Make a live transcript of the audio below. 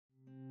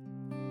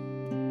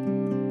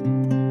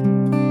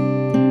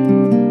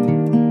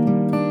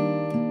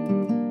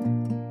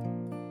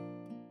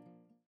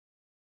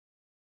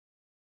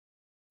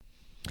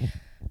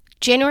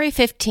January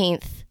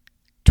 15th,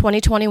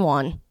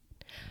 2021,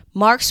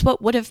 marks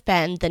what would have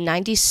been the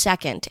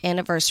 92nd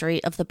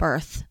anniversary of the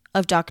birth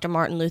of Dr.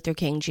 Martin Luther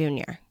King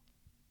Jr.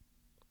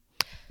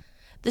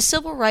 The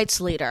civil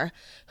rights leader,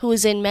 who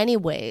is in many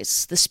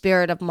ways the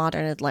spirit of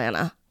modern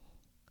Atlanta,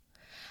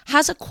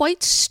 has a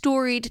quite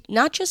storied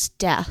not just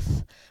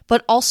death,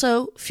 but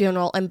also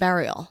funeral and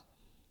burial.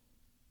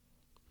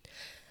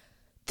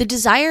 The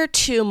desire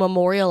to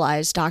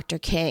memorialize Dr.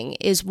 King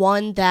is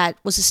one that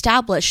was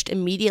established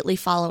immediately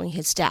following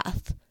his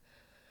death,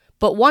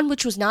 but one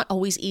which was not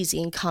always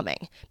easy in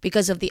coming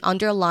because of the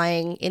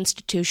underlying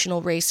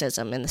institutional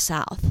racism in the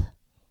South.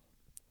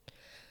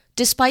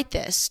 Despite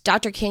this,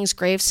 Dr. King's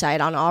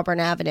gravesite on Auburn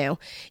Avenue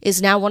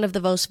is now one of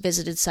the most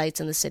visited sites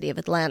in the city of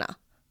Atlanta.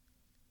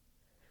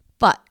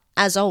 But,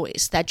 as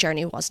always, that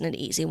journey wasn't an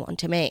easy one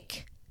to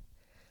make.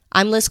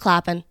 I'm Liz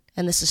Clappin,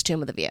 and this is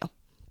Tomb of the View.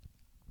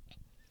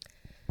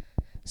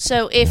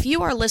 So if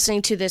you are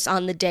listening to this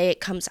on the day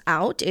it comes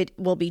out, it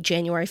will be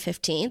January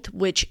 15th,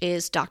 which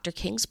is Dr.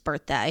 King's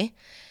birthday.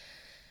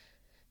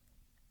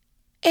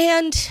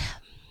 And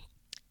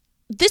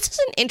this is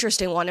an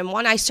interesting one, and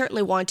one I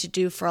certainly wanted to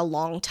do for a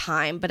long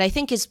time, but I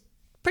think is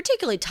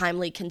particularly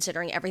timely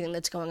considering everything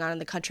that's going on in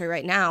the country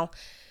right now,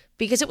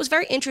 because it was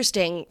very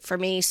interesting for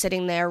me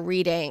sitting there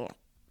reading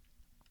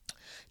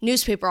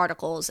newspaper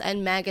articles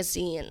and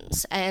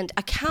magazines and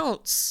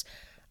accounts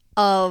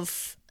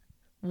of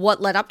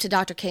what led up to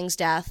Dr. King's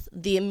death,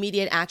 the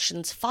immediate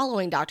actions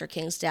following Dr.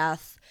 King's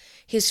death,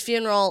 his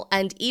funeral,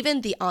 and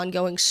even the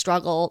ongoing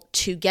struggle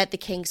to get the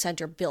King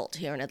Center built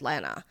here in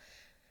Atlanta.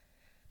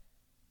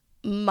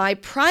 My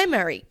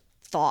primary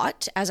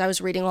thought as I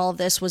was reading all of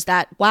this was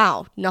that,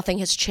 wow, nothing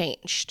has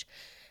changed.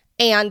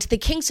 And the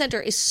King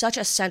Center is such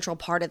a central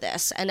part of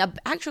this. And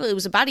actually, it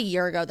was about a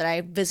year ago that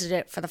I visited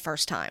it for the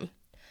first time.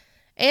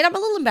 And I'm a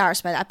little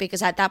embarrassed by that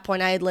because at that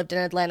point I had lived in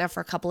Atlanta for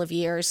a couple of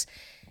years,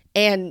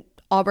 and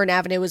Auburn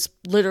Avenue was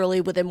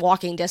literally within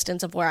walking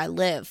distance of where I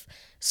live.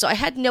 So I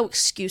had no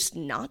excuse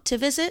not to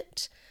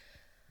visit.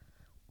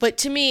 But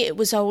to me, it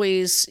was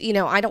always,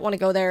 I don't want to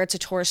go there. It's a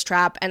tourist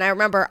trap. And I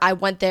remember I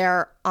went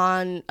there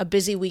on a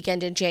busy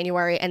weekend in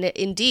January, and it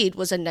indeed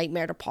was a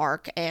nightmare to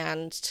park.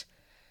 And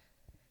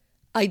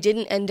I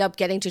didn't end up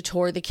getting to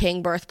tour the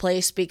King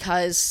birthplace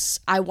because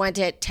I went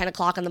at 10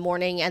 o'clock in the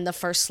morning, and the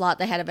first slot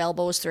they had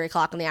available was 3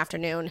 o'clock in the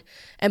afternoon.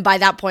 And by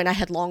that point, I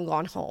had long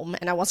gone home,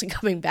 and I wasn't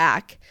coming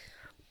back.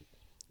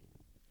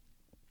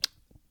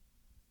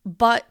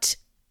 But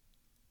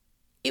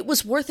it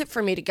was worth it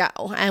for me to go.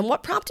 And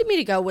what prompted me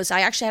to go was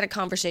I actually had a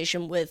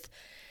conversation with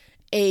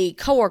a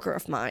coworker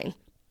of mine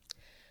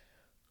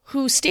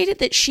who stated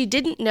that she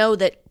didn't know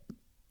that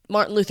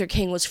Martin Luther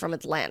King was from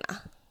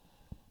Atlanta.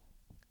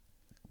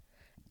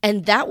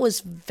 And that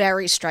was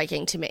very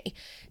striking to me.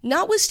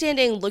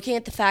 Notwithstanding looking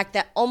at the fact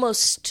that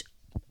almost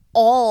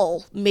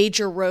all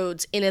major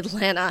roads in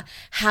Atlanta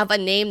have a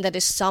name that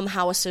is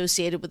somehow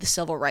associated with the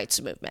civil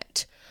rights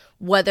movement.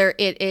 Whether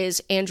it is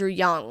Andrew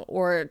Young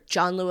or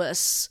John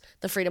Lewis,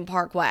 the Freedom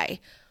Parkway,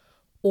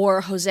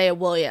 or Hosea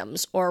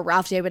Williams or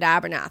Ralph David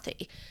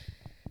Abernathy.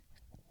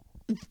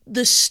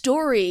 The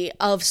story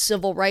of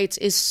civil rights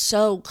is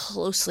so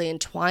closely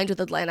entwined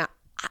with Atlanta.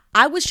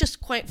 I was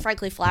just quite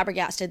frankly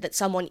flabbergasted that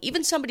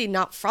even somebody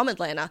not from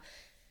Atlanta,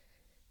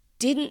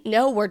 didn't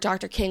know where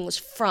Dr. King was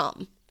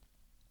from.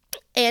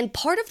 And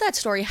part of that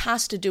story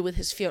has to do with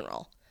his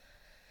funeral.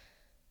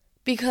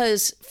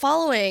 Because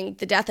following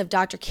the death of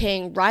Dr.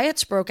 King,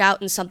 riots broke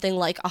out in something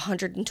like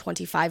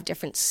 125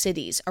 different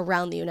cities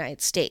around the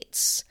United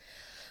States.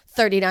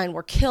 39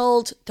 were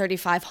killed,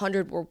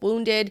 3,500 were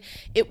wounded.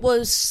 It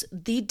was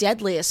the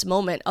deadliest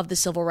moment of the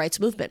civil rights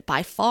movement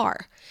by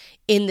far,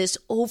 in this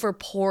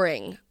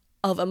overpouring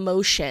of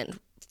emotion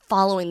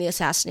following the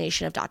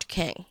assassination of Dr.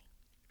 King.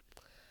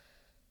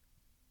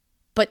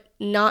 But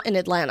not in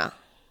Atlanta.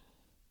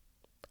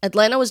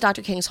 Atlanta was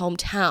Dr. King's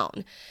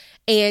hometown.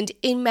 And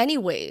in many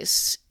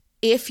ways,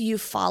 if you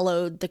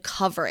followed the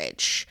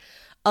coverage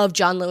of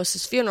John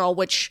Lewis's funeral,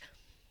 which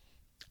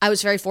I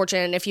was very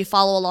fortunate, and if you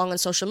follow along on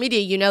social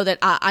media, you know that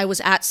I was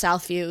at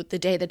Southview the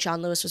day that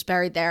John Lewis was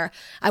buried there.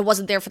 I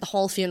wasn't there for the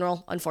whole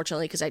funeral,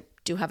 unfortunately, because I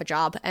do have a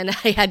job, and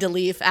I had to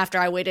leave after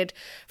I waited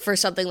for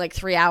something like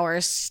 3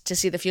 hours to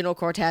see the funeral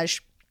cortege.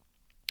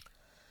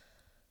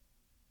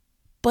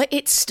 But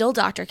it's still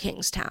Dr.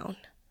 King's town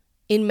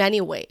in many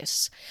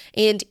ways.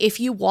 And if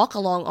you walk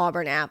along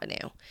Auburn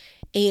Avenue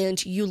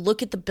and you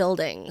look at the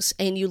buildings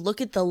and you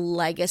look at the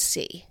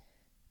legacy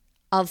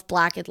of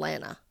Black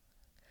Atlanta,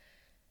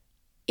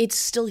 it's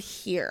still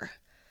here.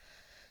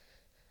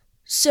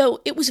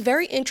 So it was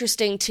very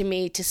interesting to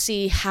me to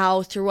see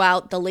how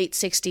throughout the late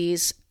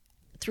 60s,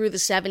 through the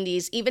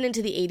 70s, even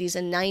into the 80s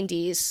and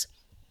 90s,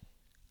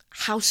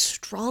 how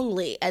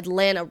strongly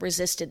Atlanta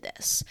resisted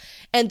this.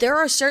 And there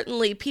are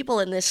certainly people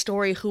in this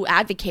story who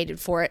advocated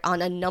for it on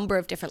a number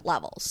of different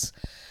levels.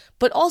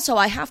 But also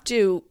I have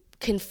to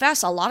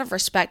confess a lot of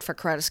respect for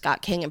Coretta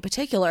Scott King in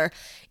particular,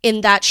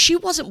 in that she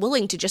wasn't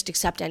willing to just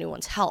accept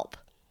anyone's help.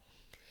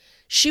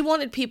 She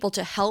wanted people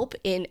to help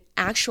in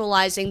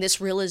actualizing this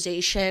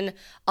realization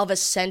of a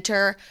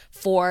center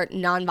for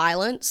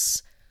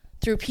nonviolence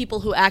through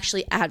people who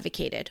actually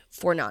advocated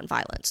for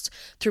nonviolence,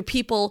 through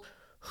people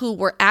who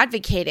were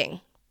advocating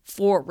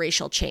for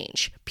racial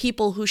change,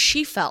 people who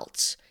she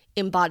felt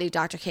embodied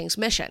Dr. King's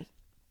mission.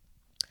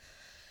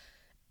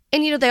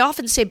 And, they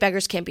often say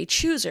beggars can't be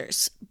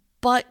choosers,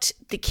 but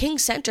the King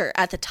Center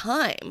at the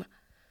time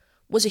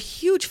was a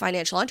huge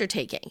financial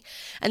undertaking.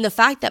 And the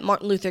fact that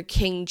Martin Luther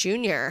King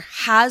Jr.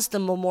 has the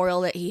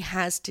memorial that he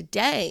has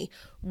today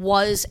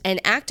was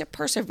an act of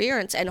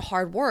perseverance and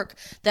hard work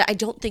that I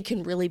don't think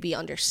can really be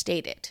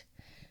understated.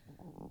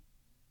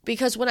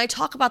 Because when I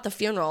talk about the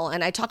funeral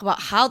and I talk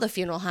about how the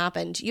funeral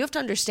happened, you have to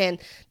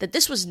understand that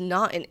this was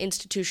not an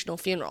institutional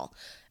funeral.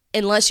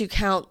 Unless you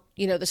count,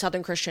 the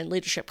Southern Christian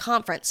Leadership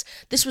Conference,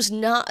 this was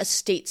not a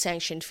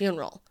state-sanctioned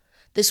funeral.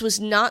 This was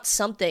not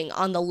something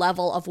on the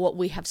level of what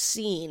we have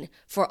seen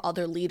for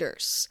other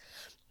leaders.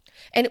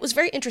 And it was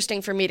very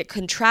interesting for me to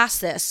contrast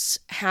this,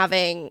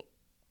 having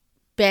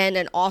been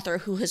an author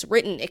who has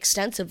written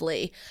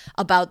extensively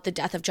about the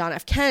death of John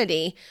F.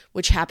 Kennedy,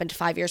 which happened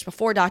 5 years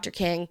before Dr.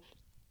 King.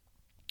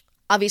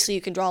 Obviously,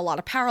 you can draw a lot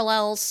of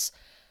parallels.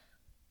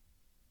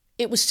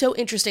 It was so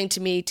interesting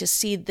to me to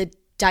see the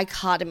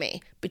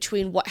dichotomy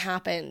between what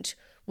happened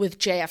with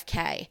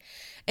JFK.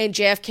 And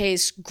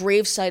JFK's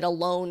gravesite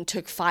alone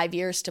took 5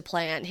 years to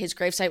plan. His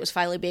gravesite was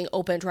finally being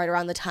opened right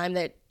around the time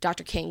that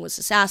Dr. King was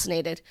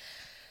assassinated.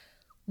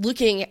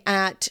 Looking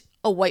at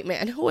a white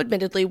man who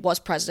admittedly was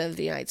president of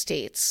the United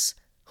States,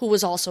 who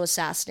was also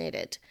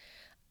assassinated,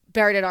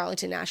 buried at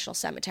Arlington National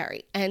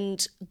Cemetery,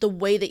 and the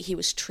way that he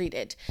was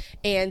treated,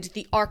 and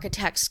the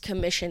architects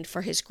commissioned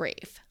for his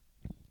grave.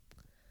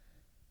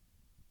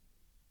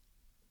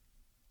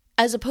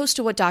 As opposed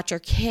to what Dr.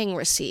 King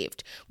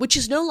received, which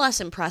is no less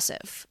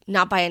impressive,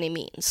 not by any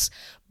means,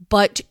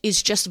 but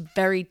is just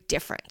very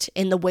different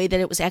in the way that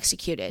it was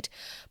executed.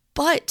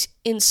 But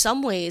in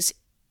some ways,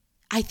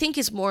 I think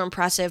is more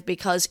impressive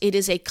because it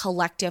is a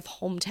collective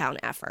hometown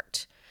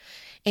effort.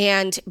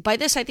 And by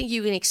this, I think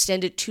you can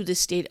extend it to the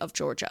state of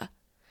Georgia.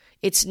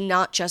 It's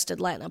not just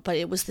Atlanta, but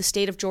it was the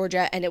state of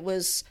Georgia, and it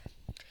was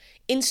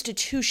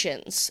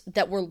institutions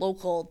that were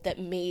local that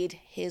made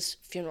his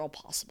funeral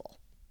possible.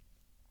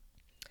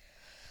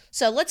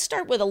 So let's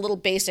start with a little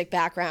basic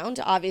background.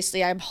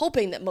 Obviously, I'm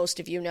hoping that most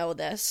of you know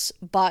this,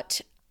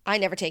 but I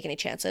never take any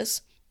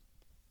chances.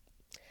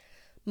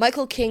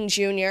 Michael King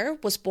Jr.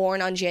 was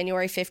born on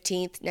January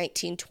 15th,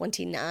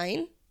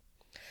 1929.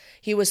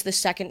 He was the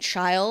second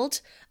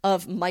child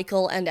of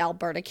Michael and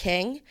Alberta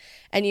King.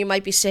 And you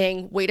might be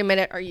saying, wait a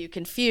minute, are you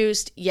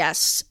confused?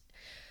 Yes.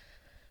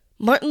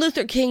 Martin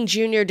Luther King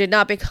Jr. did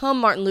not become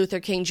Martin Luther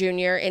King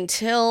Jr.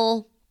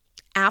 until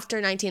after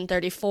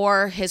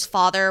 1934. His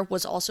father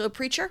was also a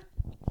preacher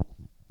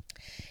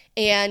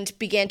and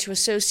began to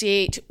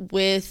associate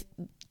with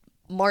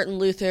Martin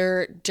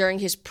Luther during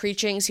his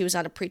preachings. He was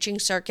on a preaching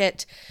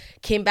circuit,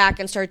 came back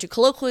and started to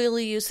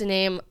colloquially use the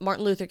name.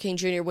 Martin Luther King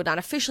Jr. would not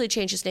officially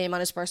change his name on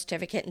his birth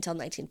certificate until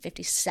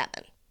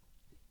 1957.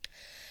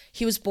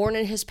 He was born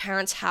in his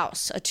parents'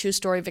 house, a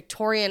 2-story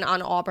Victorian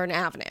on Auburn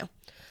Avenue.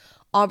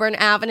 Auburn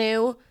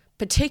Avenue,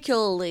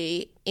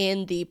 particularly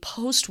in the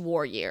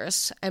post-war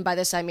years, and by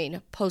this I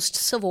mean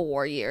post-Civil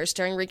War years,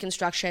 during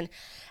Reconstruction,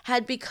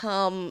 had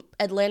become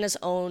Atlanta's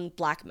own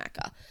Black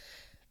Mecca.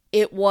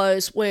 It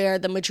was where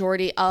the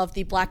majority of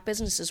the Black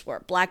businesses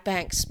were, Black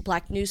banks,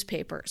 Black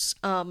newspapers.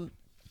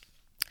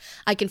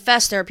 I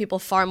confess there are people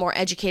far more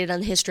educated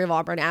on the history of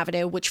Auburn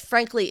Avenue, which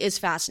frankly is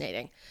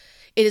fascinating.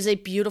 It is a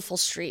beautiful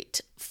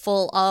street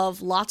full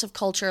of lots of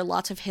culture,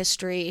 lots of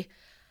history.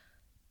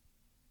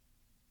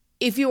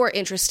 If you are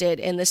interested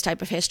in this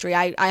type of history,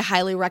 I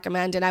highly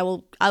recommend, and I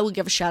will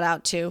give a shout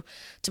out to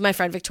my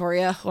friend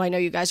Victoria, who I know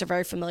you guys are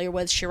very familiar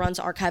with. She runs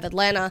Archive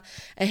Atlanta,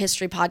 a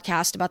history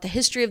podcast about the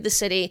history of the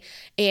city,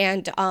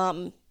 and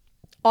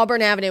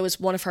Auburn Avenue is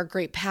one of her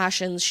great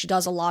passions. She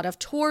does a lot of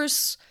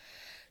tours.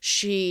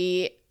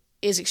 She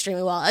is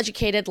extremely well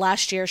educated.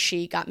 Last year,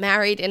 she got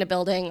married in a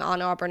building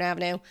on Auburn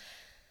Avenue.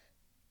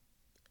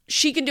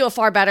 She can do a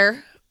far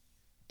better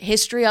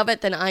history of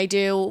it than I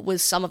do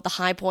with some of the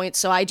high points.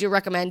 So I do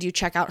recommend you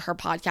check out her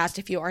podcast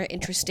if you are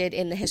interested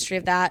in the history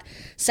of that.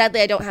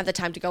 Sadly, I don't have the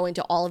time to go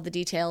into all of the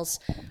details,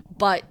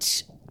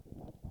 but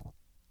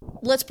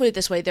let's put it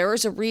this way. There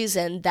is a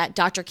reason that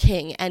Dr.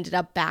 King ended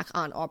up back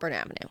on Auburn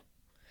Avenue.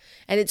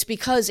 And it's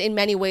because in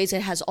many ways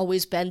it has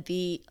always been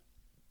the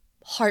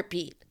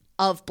heartbeat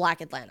of Black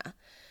Atlanta.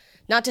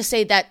 Not to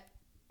say that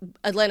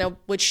Atlanta,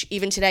 which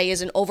even today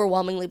is an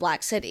overwhelmingly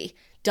Black city,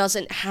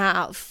 doesn't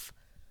have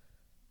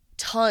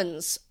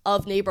tons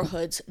of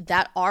neighborhoods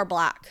that are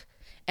Black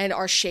and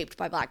are shaped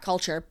by Black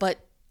culture,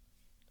 but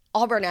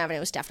Auburn Avenue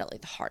is definitely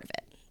the heart of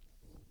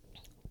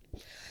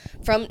it.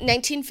 From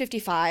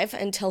 1955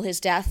 until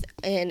his death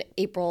in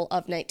April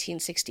of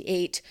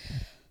 1968,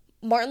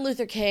 Martin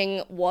Luther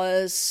King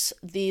was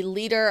the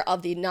leader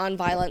of the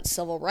nonviolent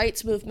civil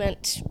rights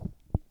movement,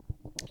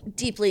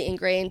 deeply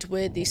ingrained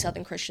with the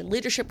Southern Christian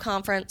Leadership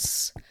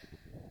Conference.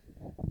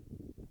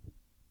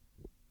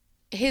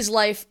 his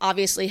life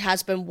obviously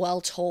has been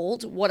well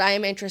told. What I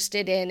am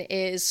interested in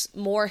is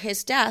more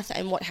his death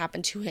and what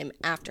happened to him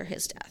after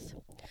his death.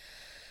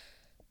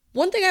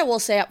 One thing I will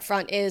say up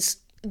front is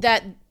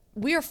that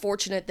we are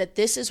fortunate that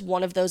this is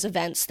one of those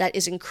events that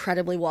is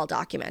incredibly well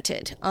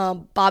documented.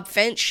 Bob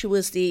Finch, who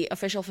was the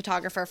official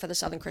photographer for the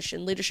Southern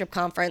Christian Leadership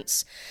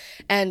Conference,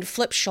 and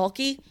Flip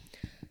Schulke,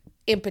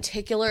 in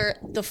particular,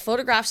 the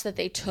photographs that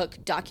they took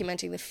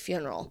documenting the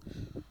funeral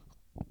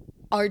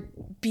are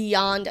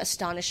beyond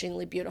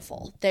astonishingly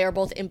beautiful. They are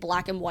both in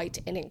black and white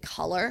and in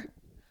color.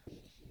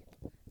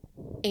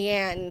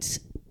 And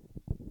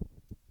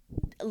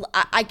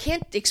I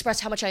can't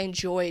express how much I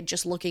enjoyed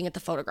just looking at the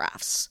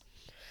photographs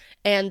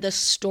and the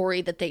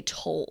story that they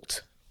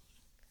told,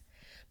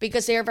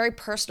 because they are very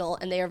personal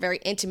and they are very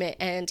intimate.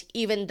 And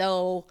even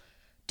though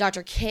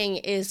Dr. King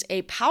is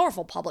a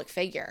powerful public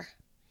figure,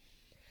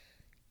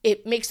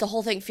 it makes the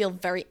whole thing feel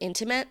very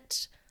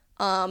intimate.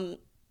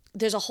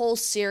 There's a whole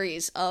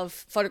series of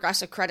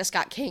photographs of Coretta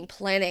Scott King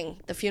planning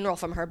the funeral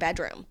from her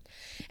bedroom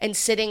and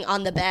sitting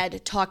on the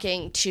bed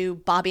talking to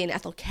Bobby and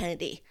Ethel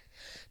Kennedy,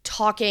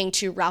 talking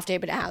to Ralph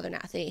David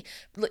Abernathy,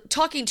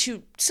 talking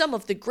to some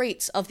of the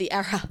greats of the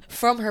era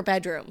from her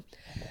bedroom,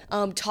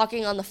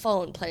 talking on the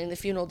phone, planning the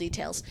funeral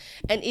details.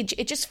 And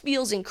it just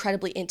feels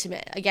incredibly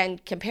intimate.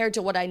 Again, compared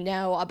to what I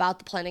know about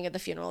the planning of the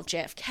funeral of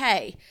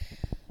JFK,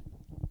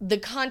 the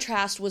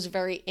contrast was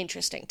very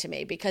interesting to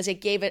me because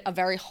it gave it a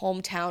very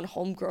hometown,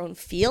 homegrown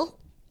feel.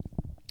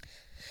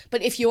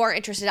 But if you are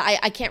interested,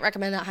 I can't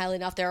recommend that highly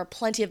enough. There are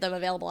plenty of them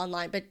available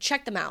online, but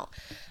check them out.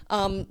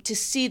 To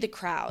see the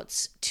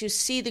crowds, to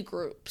see the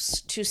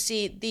groups, to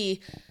see the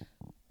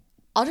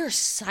utter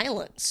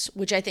silence,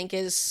 which I think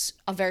is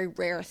a very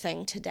rare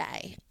thing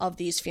today of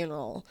these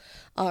funeral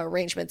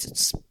arrangements.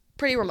 It's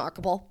pretty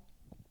remarkable.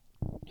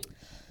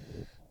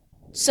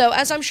 So,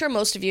 as I'm sure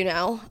most of you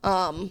know,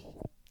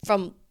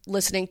 from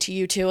listening to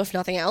you two, if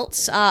nothing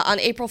else, on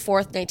April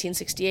 4th,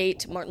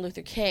 1968, Martin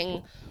Luther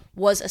King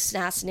was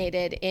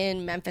assassinated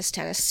in Memphis,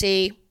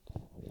 Tennessee.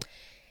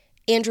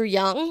 Andrew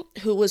Young,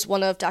 who was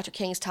one of Dr.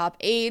 King's top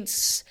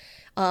aides,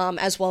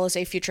 as well as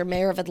a future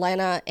mayor of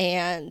Atlanta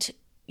and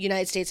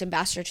United States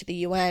ambassador to the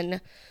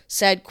UN,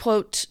 said,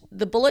 quote,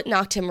 "The bullet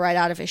knocked him right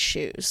out of his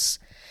shoes.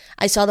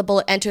 I saw the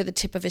bullet enter the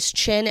tip of his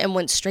chin and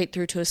went straight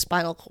through to his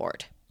spinal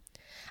cord.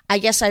 I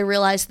guess I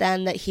realized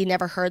then that he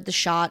never heard the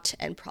shot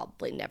and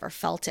probably never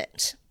felt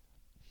it."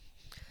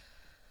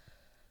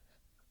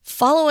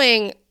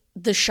 Following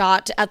the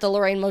shot at the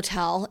Lorraine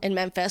Motel in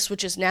Memphis,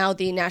 which is now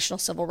the National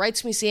Civil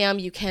Rights Museum,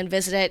 you can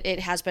visit it. It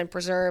has been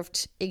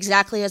preserved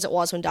exactly as it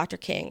was when Dr.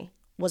 King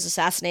was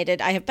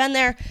assassinated. I have been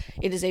there.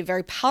 It is a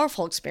very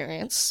powerful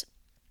experience.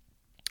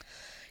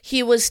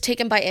 He was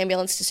taken by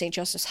ambulance to St.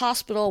 Joseph's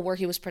Hospital, where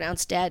he was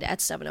pronounced dead at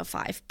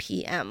 7:05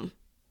 p.m.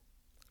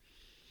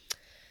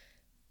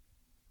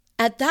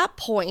 At that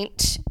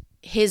point,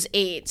 his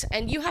aides,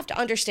 and you have to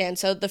understand,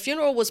 so the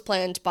funeral was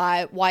planned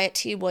by Wyatt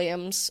T.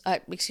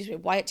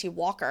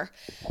 Walker,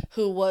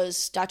 who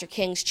was Dr.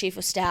 King's chief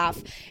of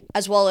staff,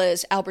 as well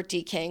as Albert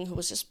D. King, who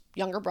was his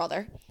younger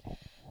brother.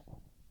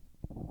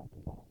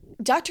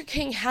 Dr.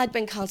 King had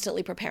been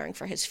constantly preparing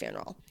for his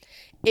funeral.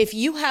 If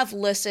you have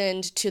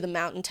listened to the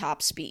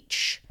mountaintop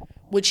speech,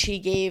 which he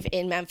gave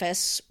in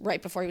Memphis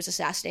right before he was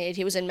assassinated,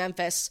 he was in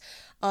Memphis,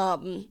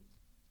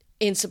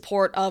 in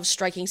support of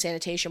striking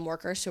sanitation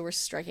workers who were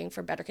striking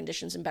for better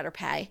conditions and better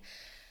pay.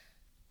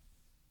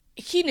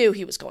 He knew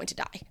he was going to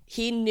die.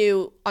 He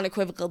knew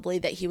unequivocally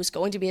that he was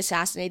going to be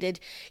assassinated.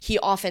 He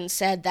often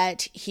said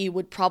that he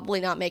would probably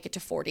not make it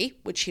to 40,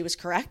 which he was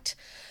correct.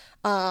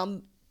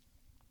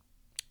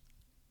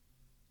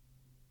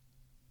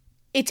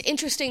 It's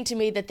interesting to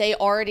me that they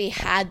already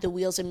had the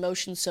wheels in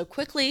motion so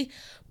quickly,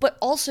 but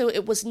also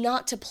it was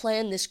not to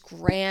plan this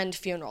grand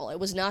funeral. It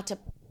was not to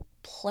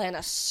plan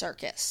a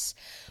circus.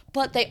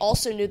 But they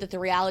also knew that the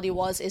reality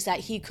is that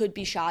he could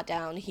be shot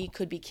down, he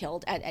could be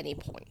killed at any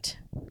point.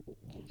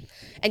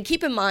 And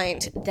keep in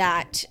mind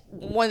that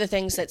one of the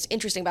things that's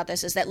interesting about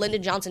this is that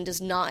Lyndon Johnson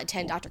does not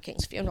attend Dr.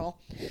 King's funeral.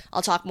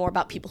 I'll talk more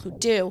about people who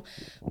do,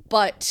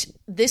 but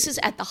this is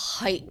at the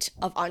height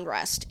of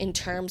unrest in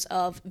terms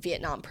of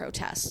Vietnam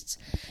protests.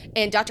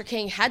 And Dr.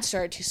 King had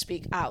started to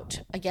speak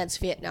out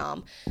against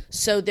Vietnam,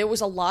 so there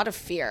was a lot of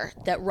fear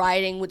that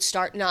rioting would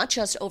start not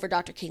just over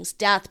Dr. King's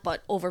death,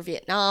 but over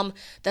Vietnam.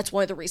 That's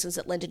one of the reasons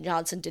that Lyndon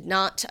Johnson did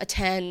not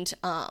attend.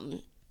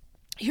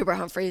 Hubert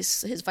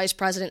Humphreys, his vice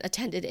president,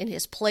 attended in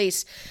his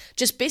place,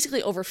 just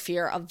basically over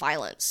fear of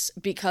violence,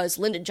 because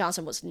Lyndon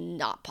Johnson was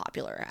not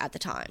popular at the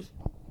time.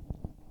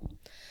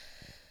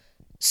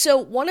 So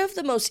one of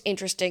the most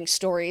interesting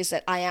stories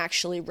that I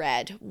actually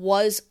read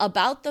was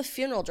about the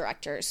funeral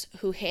directors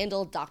who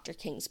handled Dr.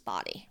 King's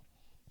body.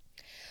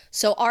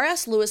 So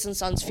R.S. Lewis and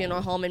Sons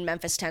Funeral Home in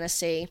Memphis,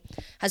 Tennessee,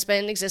 has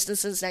been in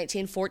existence since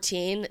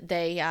 1914.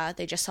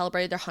 They just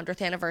celebrated their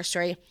 100th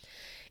anniversary.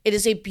 It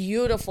is a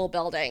beautiful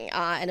building,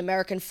 an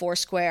American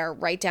Foursquare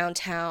right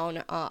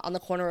downtown on the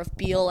corner of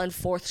Beale and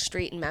 4th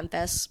Street in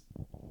Memphis.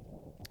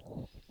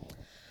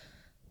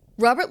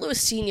 Robert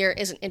Lewis Sr.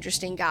 is an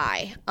interesting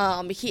guy.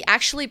 He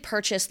actually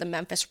purchased the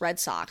Memphis Red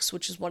Sox,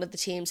 which is one of the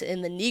teams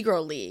in the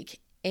Negro League,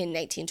 in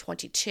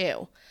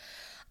 1922.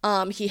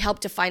 He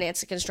helped to finance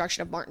the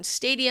construction of Martin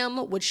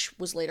Stadium, which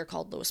was later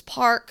called Lewis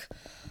Park,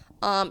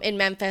 in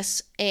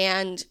Memphis,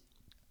 and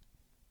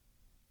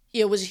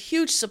was a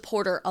huge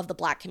supporter of the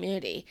black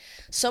community.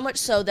 So much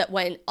so that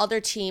when other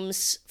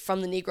teams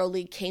from the Negro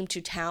League came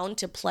to town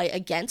to play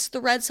against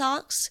the Red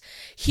Sox,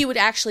 he would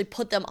actually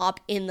put them up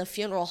in the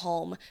funeral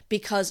home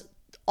because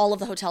all of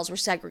the hotels were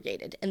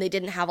segregated and they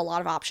didn't have a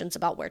lot of options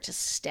about where to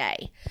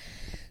stay.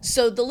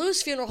 So the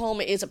Lewis Funeral Home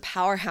is a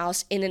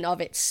powerhouse in and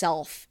of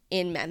itself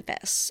in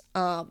Memphis.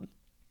 But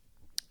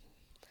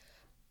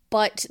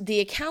the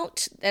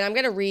account, and I'm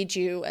going to read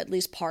you at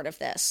least part of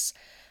this,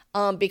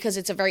 because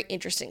it's a very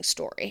interesting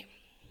story.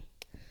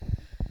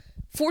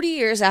 40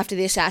 years after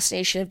the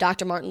assassination of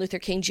Dr. Martin Luther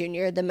King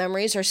Jr., the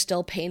memories are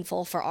still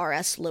painful for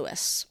R.S.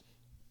 Lewis.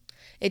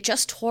 It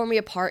just tore me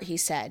apart, he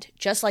said.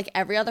 Just like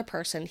every other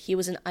person, he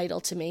was an idol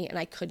to me, and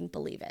I couldn't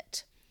believe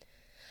it.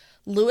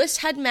 Lewis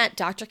had met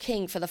Dr.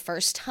 King for the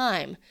first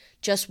time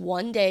just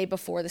one day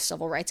before the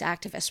civil rights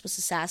activist was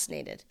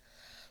assassinated.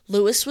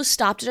 Lewis was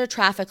stopped at a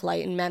traffic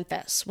light in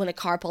Memphis when a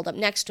car pulled up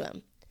next to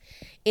him.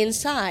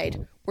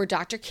 Inside were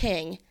Dr.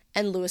 King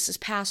and Lewis's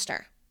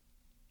pastor.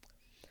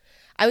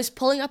 I was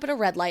pulling up at a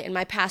red light and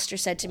my pastor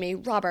said to me,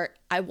 "Robert,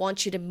 I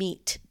want you to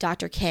meet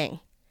Dr. King."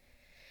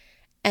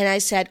 And I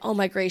said, "Oh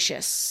my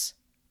gracious."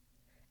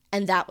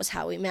 And that was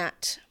how we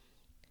met.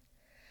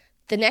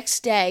 The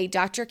next day,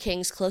 Dr.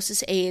 King's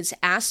closest aides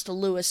asked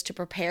Lewis to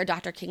prepare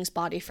Dr. King's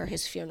body for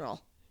his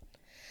funeral.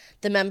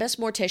 The Memphis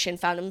mortician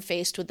found him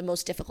faced with the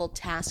most difficult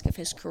task of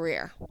his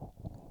career.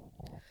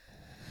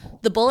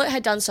 The bullet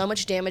had done so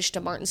much damage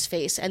to Martin's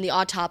face, and the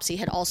autopsy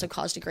had also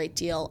caused a great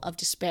deal of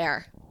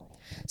despair,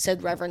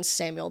 said Reverend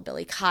Samuel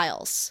Billy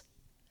Kiles.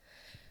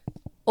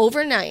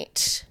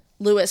 Overnight,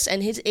 Lewis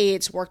and his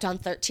aides worked on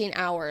 13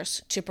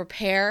 hours to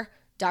prepare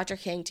Dr.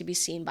 King to be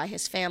seen by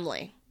his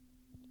family.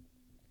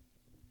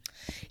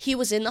 He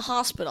was in the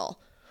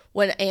hospital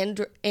when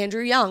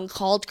Andrew Young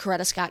called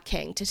Coretta Scott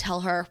King to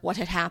tell her what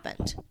had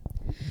happened.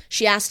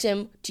 She asked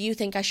him, "Do you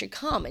think I should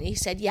come?" And he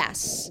said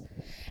yes.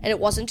 And it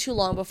wasn't too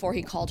long before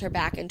he called her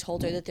back and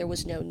told her that there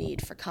was no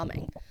need for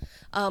coming.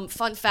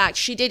 Fun fact,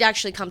 she did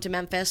actually come to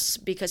Memphis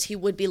because he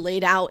would be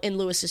laid out in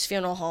Lewis's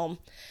funeral home.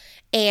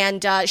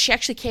 And she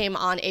actually came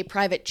on a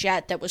private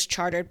jet that was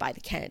chartered by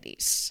the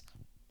Kennedys.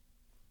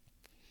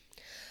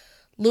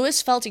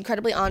 Lewis felt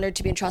incredibly honored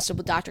to be entrusted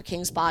with Dr.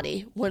 King's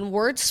body. When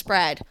word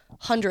spread,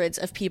 hundreds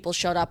of people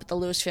showed up at the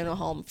Lewis Funeral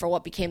Home for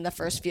what became the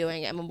first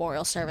viewing and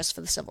memorial service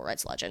for the civil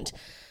rights legend.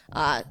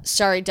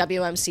 Sorry,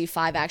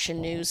 WMC5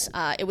 Action News.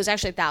 It was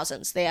actually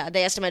thousands. They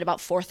estimate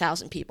about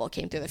 4,000 people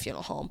came through the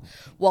funeral home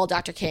while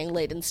Dr. King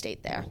laid in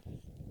state there.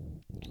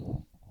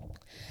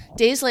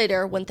 Days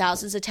later, when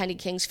thousands attended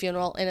King's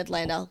funeral in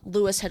Atlanta,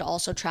 Lewis had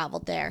also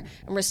traveled there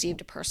and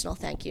received a personal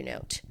thank you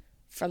note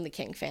from the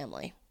King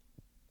family.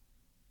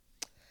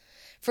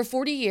 For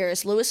 40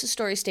 years, Lewis's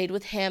story stayed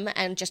with him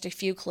and just a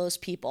few close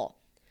people.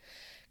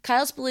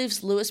 Kiles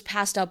believes Lewis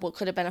passed up what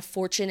could have been a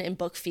fortune in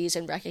book fees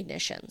and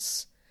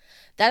recognitions.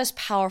 That is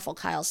powerful,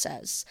 Kiles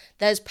says.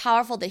 That is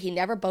powerful that he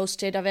never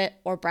boasted of it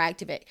or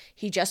bragged of it.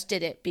 He just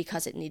did it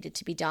because it needed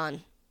to be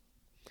done.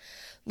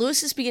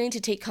 Lewis is beginning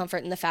to take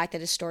comfort in the fact that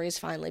his story is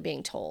finally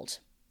being told.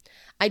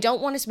 I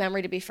don't want his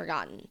memory to be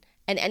forgotten,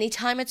 and any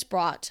time it's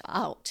brought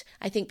out,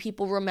 I think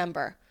people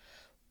remember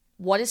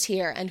what is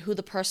here and who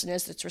the person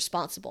is that's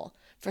responsible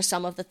for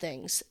some of the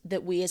things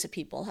that we as a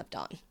people have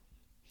done.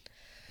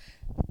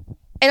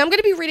 And I'm going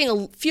to be reading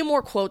a few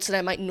more quotes than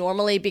I might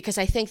normally because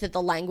I think that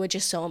the language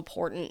is so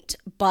important.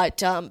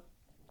 But I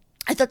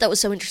thought that was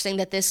so interesting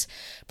that this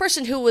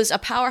person who was a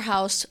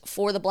powerhouse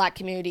for the black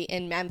community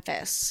in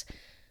Memphis,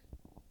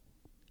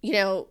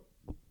 and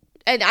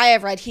I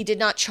have read he did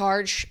not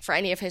charge for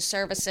any of his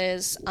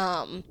services,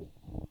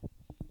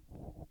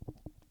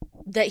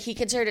 that he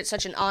considered it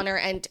such an honor.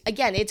 And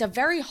again, it's a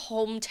very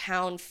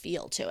hometown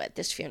feel to it,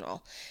 this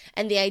funeral.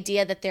 And the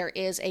idea that there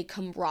is a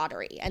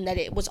camaraderie and that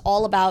it was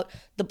all about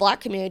the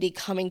black community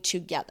coming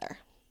together.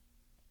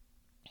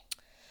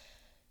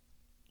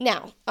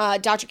 Now,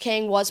 Dr.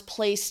 King was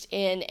placed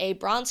in a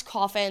bronze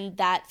coffin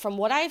that, from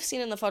what I've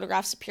seen in the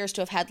photographs, appears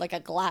to have had like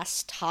a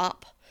glass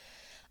top.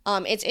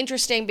 It's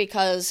interesting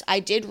because I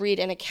did read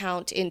an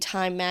account in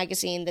Time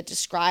magazine that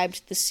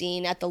described the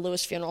scene at the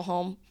Lewis Funeral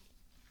Home.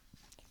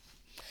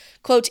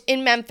 Quote,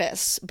 in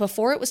Memphis,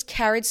 before it was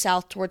carried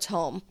south towards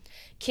home,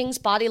 King's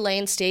body lay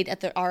in state at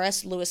the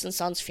R.S. Lewis &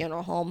 Sons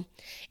Funeral Home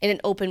in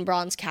an open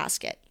bronze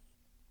casket.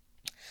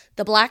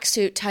 The black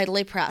suit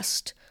tightly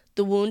pressed,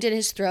 the wound in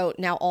his throat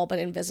now all but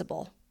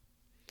invisible.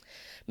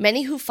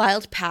 Many who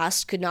filed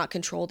past could not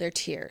control their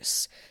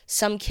tears.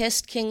 Some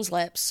kissed King's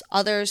lips,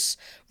 others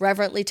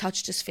reverently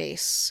touched his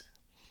face.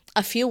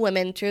 A few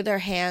women threw their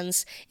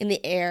hands in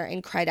the air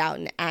and cried out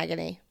in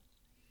agony.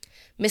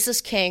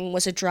 Mrs. King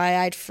was a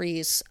dry-eyed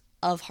freeze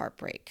of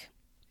heartbreak.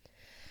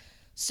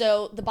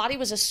 So the body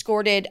was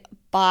escorted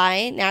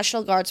by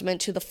National Guardsmen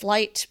to the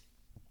flight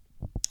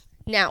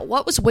Now,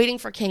 what was waiting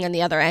for King on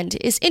the other end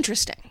is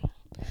interesting.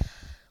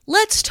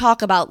 Let's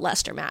talk about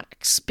Lester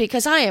Maddox,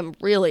 because I am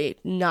really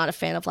not a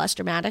fan of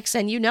Lester Maddox,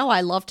 and you know I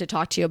love to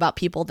talk to you about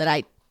people that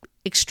I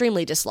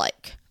extremely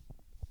dislike.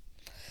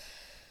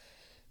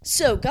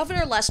 So,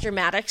 Governor Lester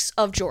Maddox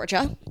of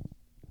Georgia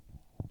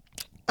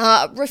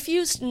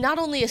refused not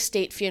only a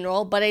state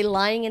funeral, but a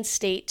lying in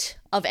state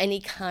of any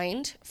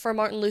kind for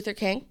Martin Luther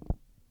King.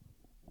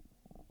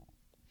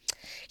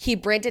 He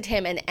branded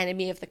him an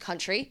enemy of the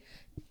country,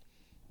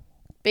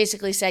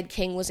 basically said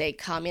King was a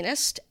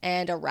communist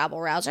and a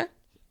rabble-rouser.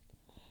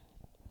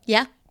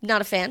 Yeah,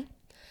 not a fan.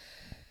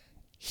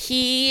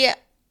 He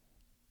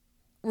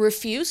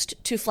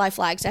refused to fly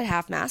flags at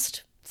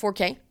half-mast for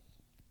King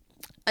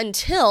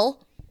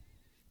until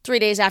 3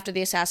 days after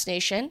the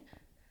assassination,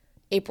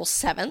 April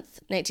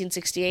 7th,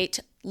 1968,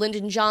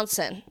 Lyndon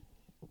Johnson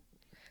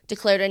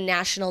declared a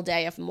national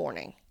day of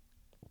mourning,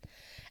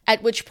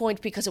 at which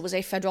point, because it was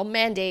a federal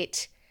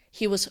mandate,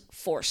 he was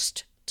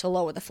forced to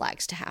lower the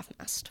flags to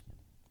half-mast.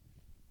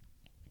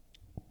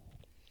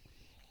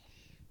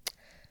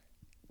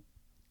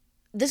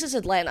 This is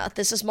Atlanta.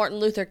 This is Martin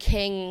Luther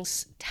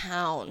King's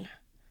town.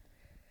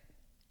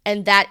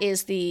 And that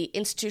is the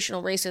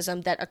institutional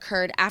racism that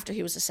occurred after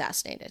he was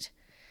assassinated.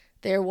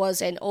 There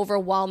was an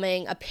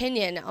overwhelming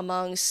opinion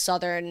among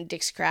Southern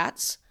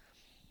Dixiecrats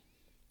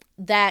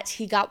that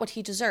he got what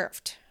he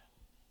deserved,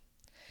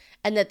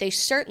 and that they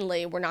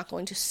certainly were not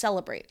going to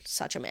celebrate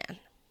such a man.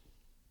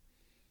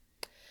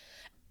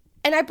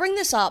 And I bring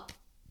this up,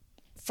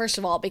 first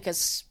of all,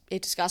 because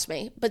it disgusts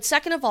me, but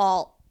second of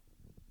all,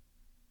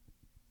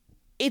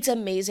 it's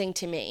amazing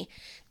to me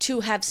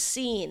to have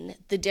seen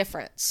the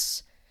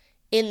difference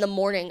in the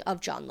mourning of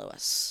John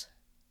Lewis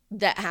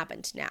that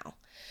happened now.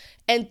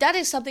 And that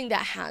is something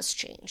that has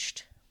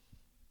changed.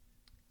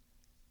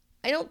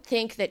 I don't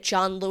think that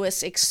John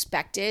Lewis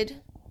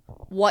expected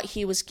what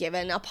he was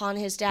given upon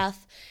his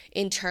death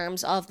in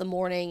terms of the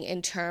mourning,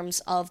 in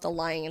terms of the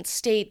lying in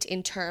state,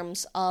 in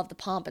terms of the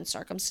pomp and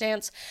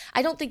circumstance.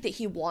 I don't think that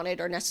he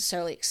wanted or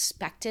necessarily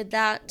expected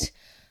that,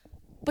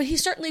 but he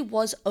certainly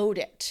was owed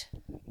it.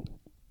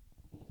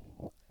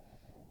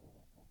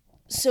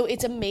 So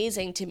it's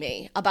amazing to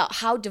me about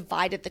how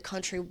divided the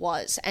country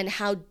was and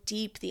how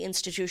deep the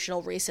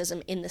institutional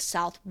racism in the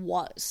South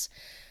was.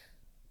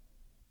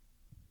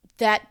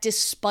 That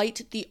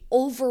despite the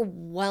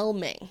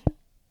overwhelming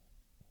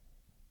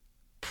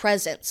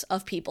presence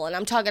of people, and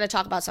I'm going to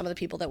talk about some of the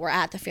people that were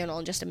at the funeral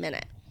in just a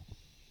minute,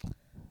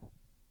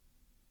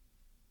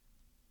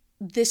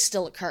 this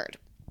still occurred.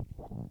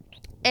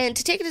 And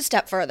to take it a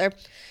step further,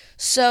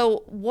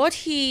 so what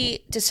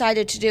he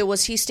decided to do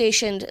was he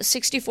stationed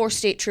 64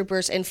 state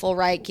troopers in full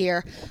riot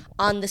gear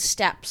on the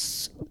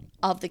steps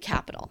of the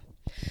Capitol.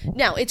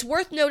 Now, it's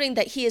worth noting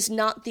that he is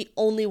not the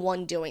only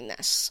one doing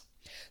this.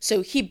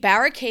 So he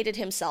barricaded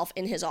himself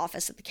in his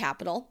office at the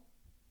Capitol.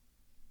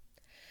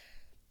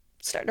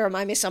 Starting to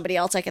remind me of somebody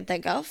else I can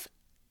think of.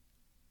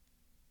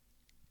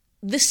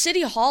 The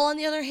City Hall, on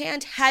the other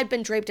hand, had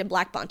been draped in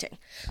black bunting.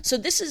 So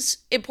this is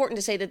important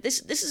to say that this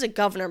is a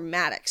Governor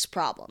Maddox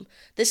problem.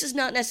 This is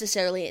not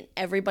necessarily an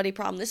everybody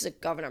problem. This is a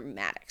Governor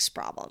Maddox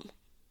problem.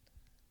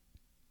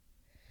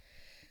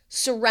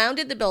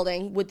 Surrounded the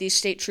building with these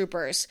state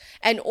troopers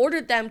and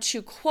ordered them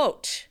to,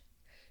 quote,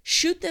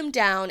 shoot them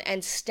down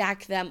and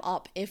stack them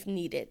up if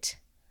needed.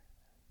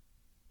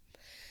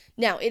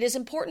 Now, it is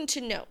important to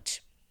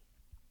note,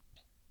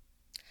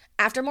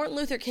 after Martin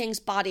Luther King's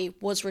body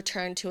was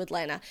returned to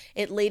Atlanta,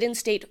 it laid in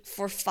state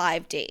for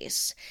 5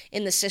 days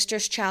in the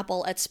Sisters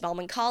Chapel at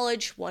Spelman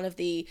College, one of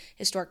the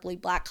historically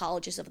black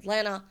colleges of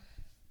Atlanta,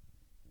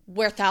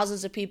 where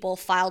thousands of people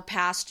filed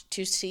past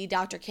to see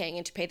Dr. King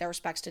and to pay their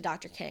respects to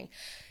Dr. King.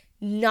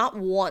 Not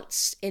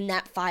once in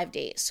that 5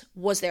 days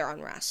was there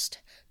unrest.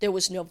 There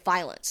was no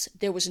violence.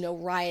 There was no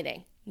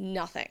rioting.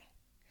 Nothing.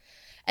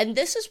 And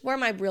this is where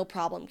my real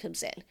problem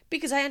comes in,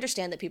 because I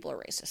understand that people are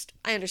racist.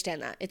 I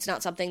understand that. It's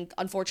not something,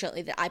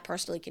 unfortunately, that I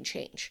personally can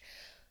change.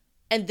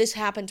 And this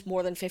happened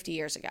more than 50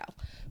 years ago.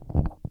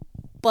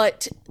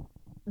 But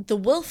the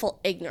willful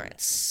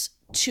ignorance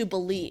to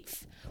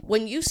believe,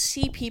 when you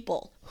see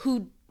people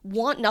who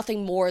want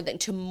nothing more than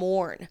to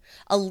mourn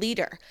a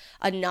leader,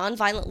 a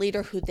nonviolent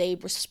leader who they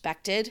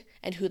respected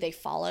and who they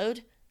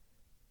followed,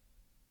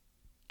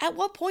 at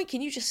what point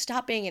can you just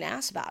stop being an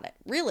ass about it?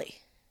 Really?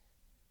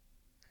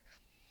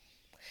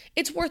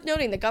 It's worth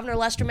noting that Governor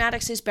Lester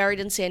Maddox is buried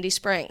in Sandy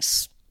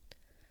Springs.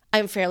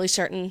 I'm fairly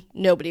certain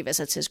nobody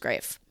visits his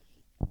grave.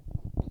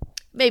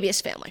 Maybe his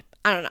family.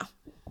 I don't know.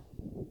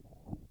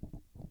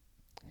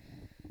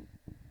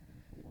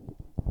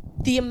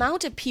 The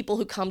amount of people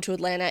who come to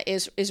Atlanta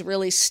is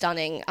really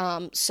stunning.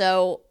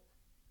 So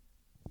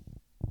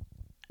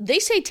they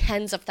say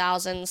tens of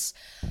thousands.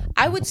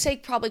 I would say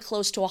probably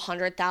close to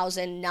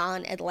 100,000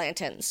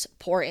 non-Atlantans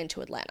pour into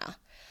Atlanta.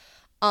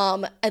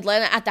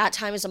 Atlanta at that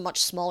time is a much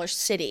smaller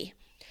city.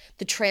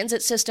 The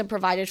transit system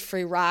provided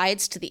free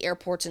rides to the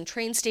airports and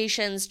train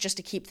stations just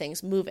to keep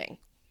things moving.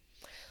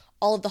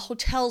 All of the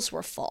hotels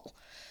were full.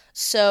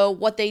 So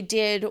what they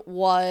did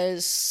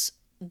was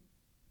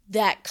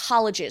that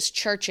colleges,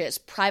 churches,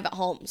 private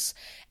homes,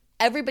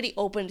 everybody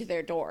opened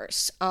their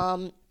doors.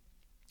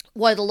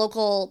 One of the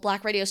local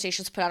Black radio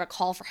stations put out a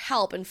call for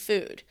help and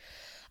food.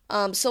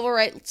 Civil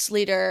rights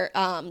leader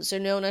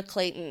Zernona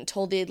Clayton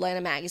told the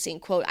Atlanta magazine,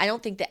 quote, "I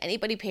don't think that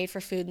anybody paid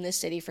for food in this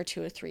city for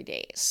 2 or 3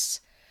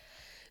 days."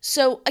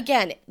 So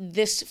again,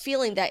 this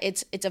feeling that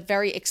it's a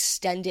very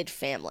extended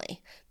family,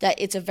 that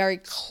it's a very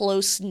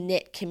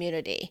close-knit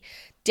community,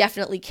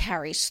 definitely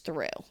carries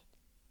through.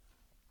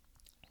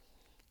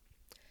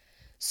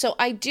 So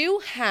I do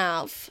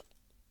have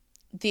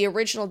the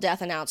original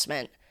death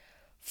announcement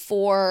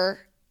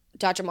for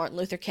Dr. Martin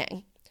Luther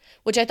King,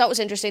 which I thought was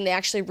interesting. They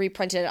actually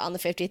reprinted it on the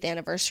 50th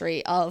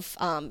anniversary of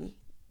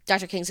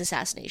Dr. King's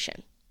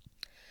assassination.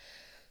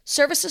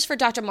 Services for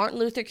Dr. Martin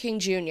Luther King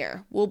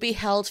Jr. will be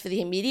held for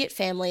the immediate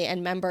family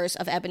and members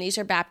of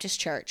Ebenezer Baptist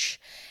Church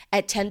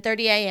at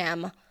 10:30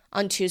 a.m.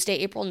 on Tuesday,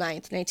 April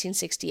 9th,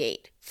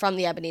 1968, from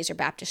the Ebenezer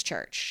Baptist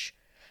Church.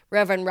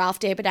 Reverend Ralph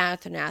David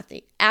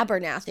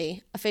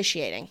Abernathy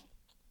officiating.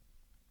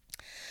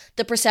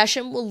 The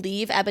procession will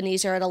leave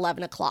Ebenezer at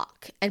 11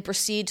 o'clock and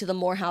proceed to the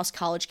Morehouse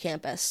College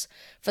campus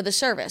for the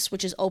service,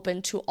 which is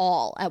open to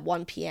all at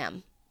 1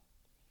 p.m.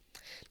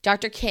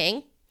 Dr.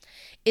 King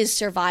is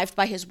survived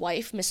by his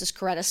wife, Mrs.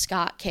 Coretta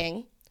Scott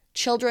King,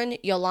 children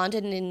Yolanda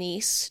and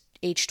Denise,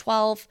 age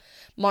 12,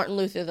 Martin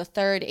Luther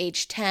III,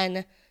 age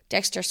 10,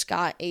 Dexter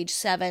Scott, age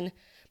 7,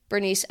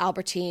 Bernice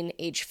Albertine,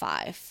 age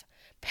 5.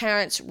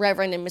 Parents,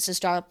 Reverend and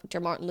Mrs. Dr.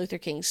 Martin Luther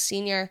King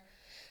Sr.,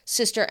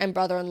 sister and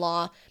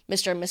brother-in-law,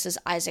 Mr. and Mrs.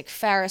 Isaac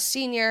Farris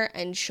Sr.,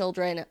 and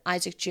children,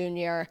 Isaac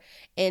Jr.,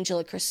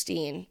 Angela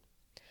Christine.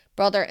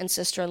 Brother and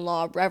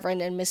sister-in-law,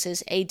 Reverend and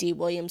Mrs. A.D.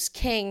 Williams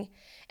King,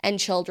 and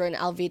children,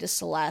 Alveda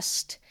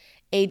Celeste,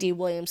 A.D.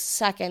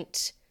 Williams II,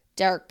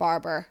 Derek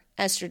Barber,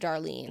 Esther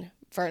Darlene,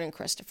 Vernon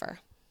Christopher.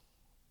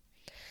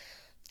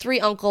 3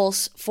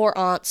 uncles, 4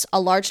 aunts, a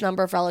large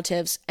number of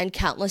relatives, and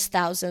countless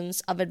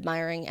thousands of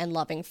admiring and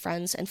loving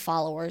friends and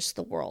followers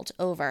the world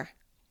over.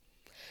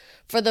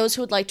 For those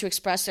who would like to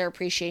express their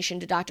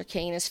appreciation to Dr.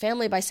 King and his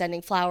family by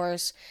sending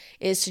flowers,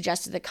 it is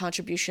suggested that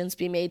contributions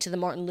be made to the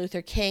Martin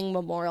Luther King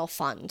Memorial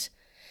Fund.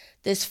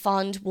 This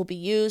fund will be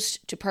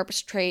used to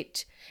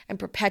perpetrate and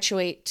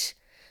perpetuate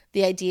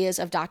the ideas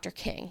of Dr.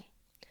 King.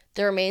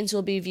 The remains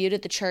will be viewed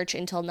at the church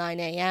until 9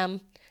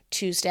 a.m.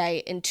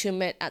 Tuesday,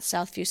 entombment at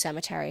Southview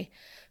Cemetery.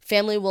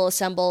 Family will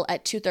assemble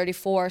at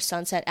 234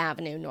 Sunset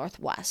Avenue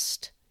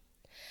Northwest.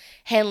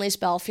 Hanley's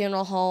Bell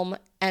Funeral Home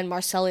and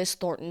Marcellus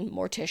Thornton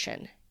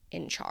Mortician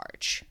in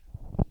charge.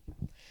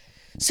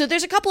 So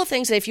there's a couple of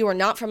things that if you are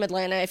not from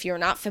Atlanta, if you're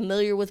not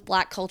familiar with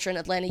Black culture in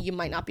Atlanta, you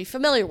might not be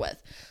familiar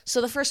with. So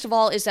the first of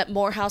all is that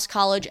Morehouse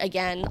College,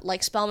 again,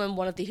 like Spelman,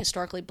 one of the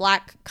historically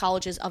Black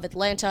colleges of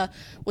Atlanta,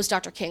 was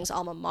Dr. King's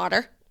alma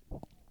mater.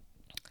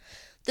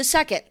 The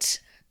second,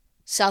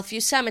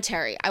 Southview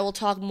Cemetery. I will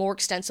talk more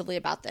extensively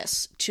about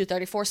this.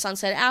 234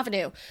 Sunset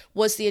Avenue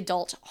was the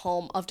adult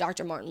home of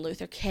Dr. Martin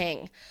Luther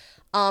King.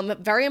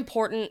 Very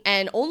important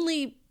and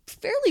only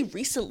fairly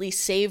recently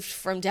saved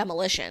from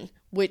demolition,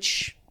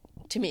 which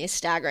to me is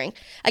staggering.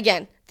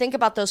 Again, think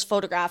about those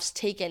photographs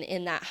taken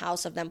in that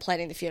house of them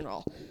planning the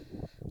funeral.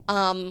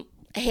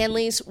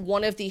 Hanley's,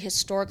 one of the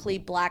historically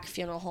Black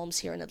funeral homes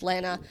here in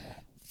Atlanta.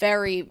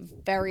 Very,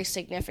 very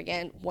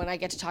significant. When I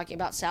get to talking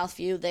about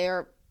Southview,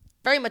 they're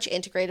very much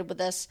integrated with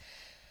this.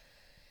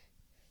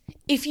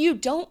 If you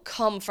don't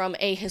come from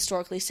a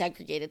historically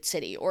segregated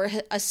city, or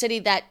a city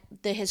that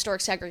the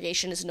historic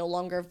segregation is no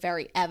longer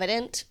very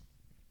evident,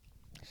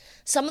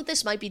 some of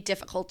this might be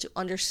difficult to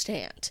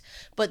understand,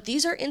 but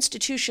these are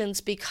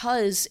institutions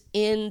because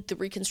in the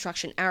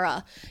Reconstruction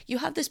era, you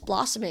have this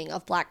blossoming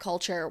of Black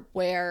culture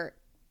where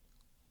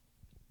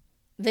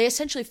they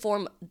essentially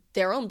form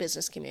their own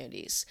business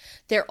communities,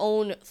 their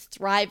own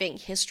thriving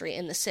history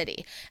in the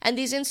city. And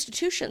these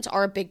institutions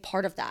are a big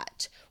part of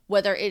that,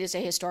 whether it is a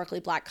historically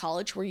Black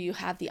college where you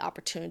have the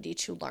opportunity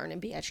to learn and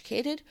be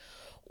educated,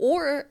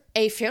 or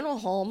a funeral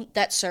home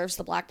that serves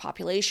the Black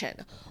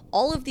population.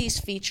 All of these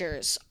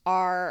features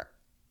are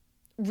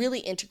really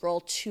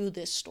integral to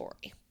this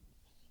story.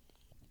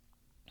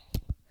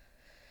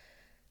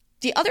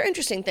 The other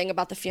interesting thing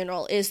about the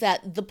funeral is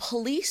that the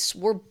police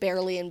were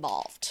barely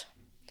involved.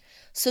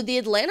 So the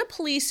Atlanta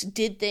police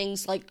did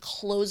things like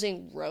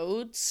closing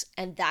roads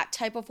and that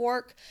type of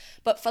work,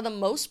 but for the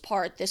most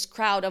part, this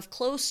crowd of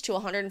close to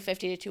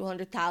 150 to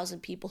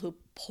 200,000 people who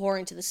pour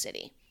into the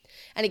city.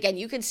 And again,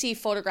 you can see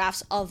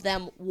photographs of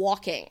them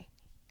walking,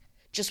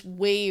 just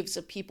waves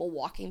of people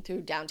walking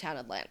through downtown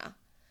Atlanta.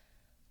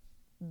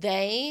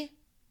 They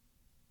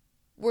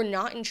were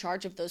not in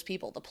charge of those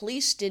people. The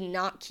police did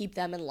not keep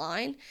them in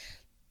line.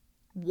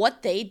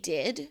 What they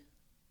did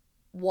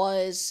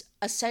was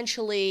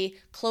essentially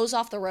close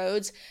off the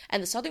roads,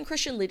 and the Southern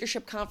Christian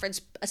Leadership Conference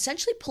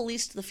essentially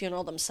policed the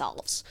funeral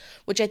themselves,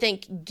 which I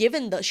think,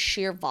 given the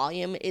sheer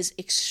volume, is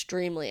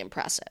extremely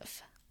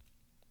impressive.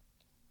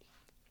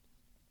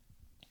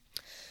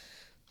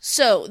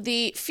 So,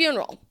 the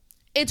funeral.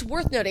 It's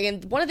worth noting,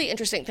 and one of the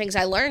interesting things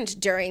I learned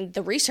during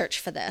the research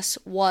for this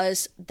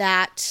was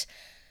that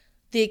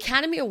The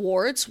Academy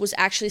Awards was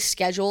actually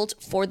scheduled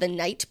for the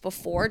night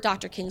before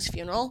Dr. King's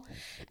funeral,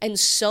 and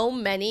so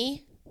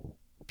many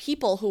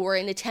people who were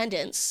in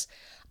attendance,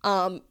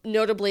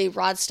 notably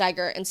Rod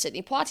Steiger and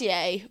Sidney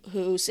Poitier,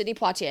 who Sidney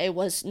Poitier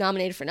was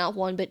nominated for not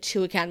 1 but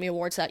 2 Academy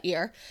Awards that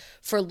year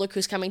for Look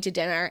Who's Coming to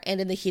Dinner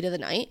and In the Heat of the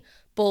Night,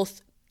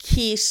 both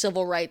key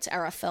civil rights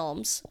era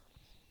films,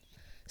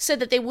 said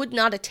that they would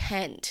not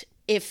attend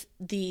if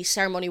the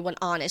ceremony went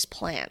on as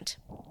planned.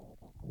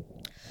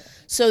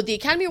 So the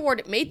Academy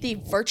Award made the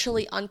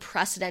virtually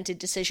unprecedented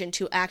decision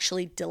to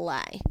actually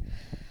delay.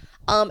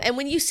 And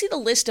when you see the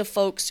list of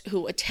folks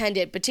who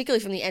attended,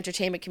 particularly from the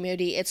entertainment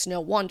community, it's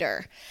no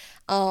wonder.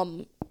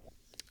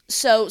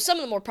 So some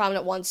of the more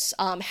prominent ones,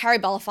 Harry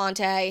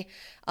Belafonte,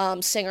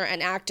 singer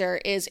and actor,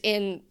 is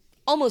in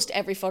almost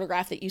every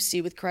photograph that you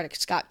see with Coretta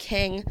Scott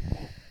King.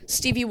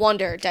 Stevie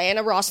Wonder,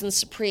 Diana Ross and the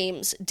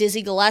Supremes,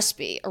 Dizzy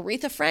Gillespie,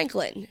 Aretha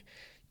Franklin,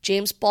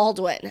 James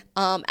Baldwin,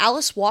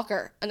 Alice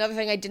Walker. Another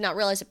thing I did not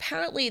realize,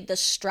 apparently the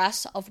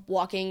stress of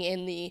walking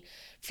in the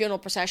funeral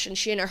procession,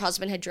 she and her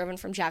husband had driven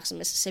from Jackson,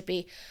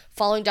 Mississippi.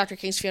 Following Dr.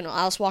 King's funeral,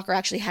 Alice Walker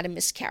actually had a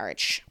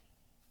miscarriage.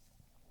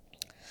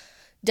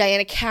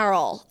 Diana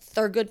Carroll,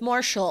 Thurgood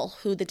Marshall,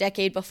 who the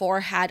decade before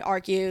had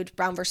argued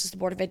Brown versus the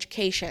Board of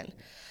Education.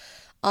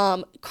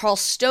 Carl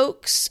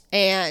Stokes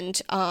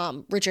and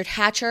Richard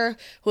Hatcher,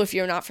 who, if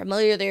you're not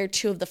familiar, they're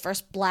two of the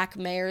first black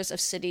mayors of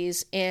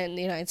cities in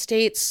the United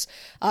States.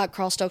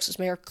 Carl Stokes was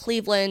mayor of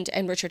Cleveland,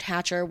 and Richard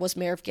Hatcher was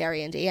mayor of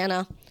Gary,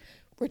 Indiana.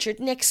 Richard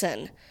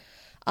Nixon,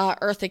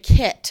 Eartha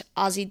Kitt,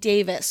 Ozzie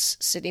Davis,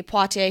 Sidney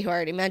Poitier, who I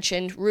already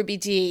mentioned, Ruby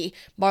Dee,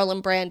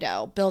 Marlon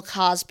Brando, Bill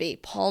Cosby,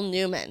 Paul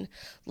Newman,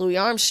 Louis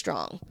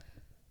Armstrong,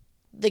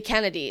 the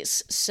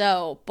Kennedys.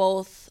 So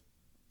both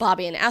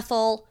Bobby and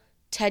Ethel,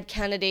 Ted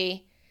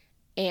Kennedy,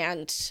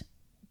 and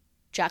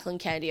Jacqueline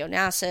Kennedy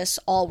Onassis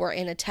all were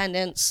in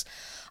attendance.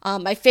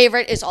 My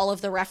favorite is all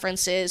of the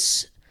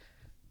references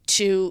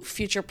to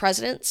future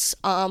presidents,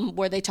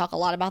 where they talk a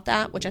lot about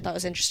that, which I thought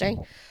was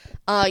interesting.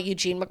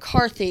 Eugene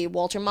McCarthy,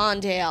 Walter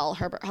Mondale,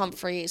 Herbert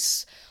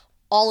Humphreys,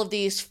 all of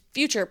these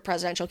future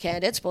presidential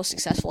candidates, both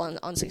successful and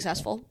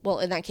unsuccessful. Well,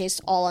 in that case,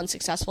 all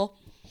unsuccessful.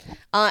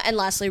 And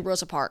lastly,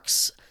 Rosa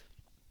Parks.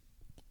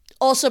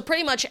 Also,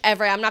 pretty much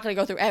I'm not going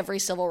to go through every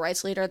civil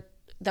rights leader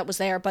that was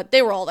there, but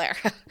they were all there.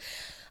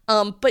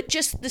 But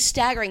just the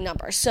staggering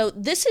number. So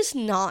this is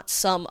not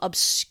some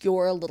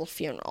obscure little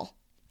funeral.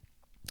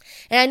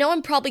 And I know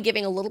I'm probably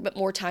giving a little bit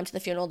more time to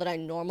the funeral than I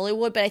normally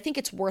would, but I think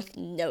it's worth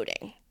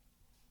noting.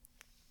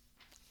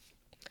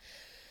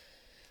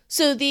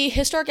 So the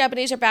historic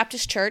Ebenezer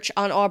Baptist Church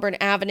on Auburn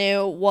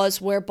Avenue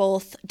was where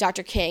both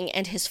Dr. King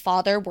and his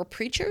father were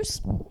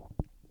preachers.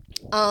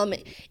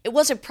 It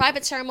was a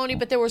private ceremony,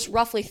 but there was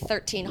roughly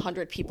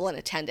 1,300 people in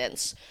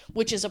attendance,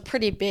 which is a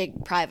pretty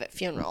big private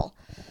funeral.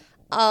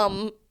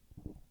 The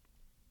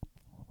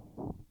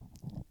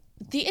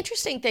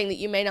interesting thing that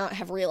you may not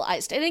have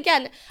realized, and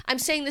again, I'm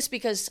saying this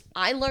because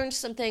I learned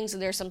some things,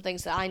 and there's some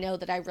things that I know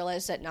that I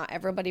realized that not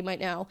everybody might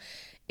know,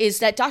 is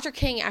that Dr.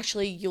 King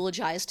actually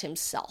eulogized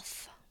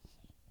himself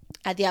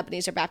at the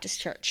Ebenezer Baptist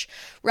Church.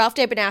 Ralph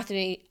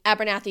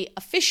Abernathy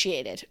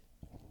officiated,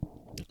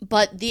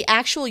 but the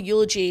actual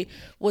eulogy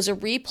was a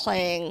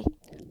replaying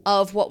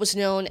of what was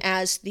known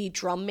as the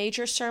Drum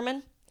Major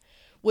Sermon,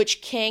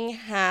 which King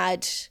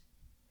had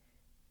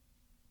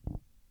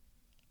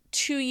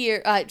 2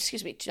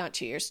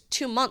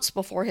 months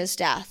before his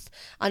death,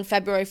 on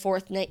February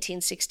 4th,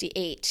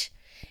 1968,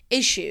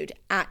 issued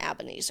at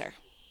Ebenezer.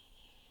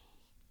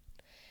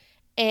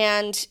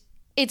 And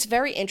it's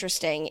very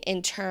interesting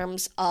in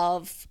terms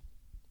of,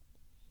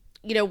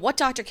 what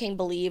Dr. King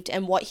believed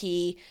and what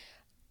he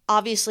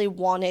obviously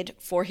wanted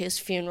for his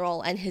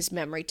funeral and his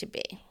memory to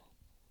be.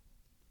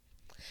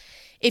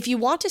 If you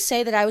want to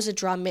say that I was a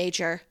drum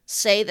major,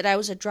 say that I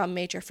was a drum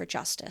major for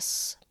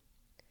justice.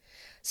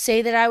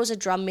 Say that I was a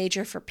drum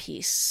major for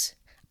peace.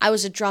 I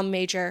was a drum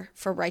major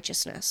for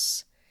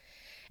righteousness.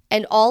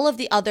 And all of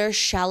the other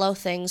shallow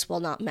things will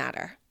not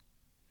matter.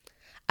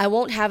 I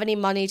won't have any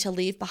money to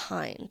leave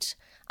behind.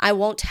 I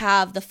won't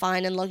have the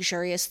fine and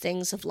luxurious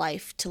things of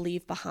life to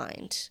leave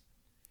behind.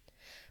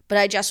 But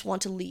I just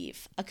want to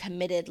leave a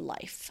committed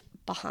life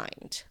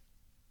behind.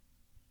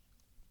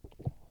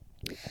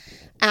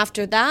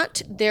 After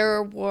that,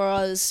 there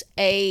was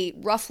a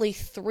roughly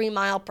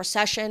 3-mile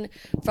procession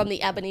from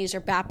the Ebenezer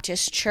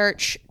Baptist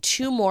Church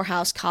to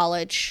Morehouse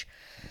College.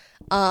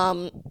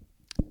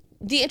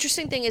 The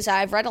interesting thing is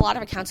I've read a lot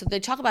of accounts that they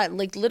talk about,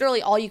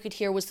 literally all you could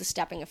hear was the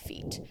stepping of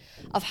feet,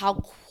 of how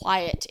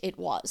quiet it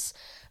was.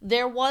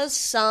 There was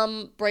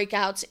some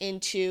breakouts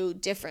into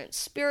different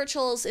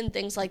spirituals and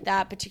things like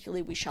that,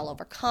 particularly We Shall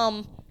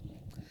Overcome.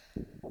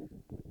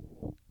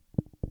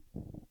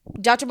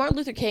 Dr. Martin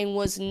Luther King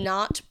was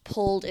not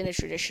pulled in a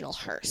traditional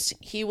hearse.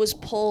 He was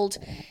pulled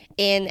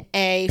in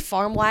a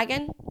farm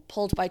wagon,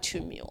 pulled by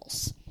 2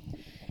 mules.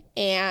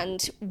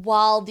 And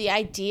while the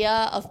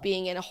idea of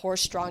being in a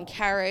horse-drawn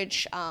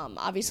carriage,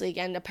 obviously,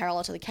 again, a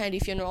parallel to the Kennedy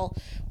funeral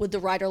with the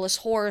riderless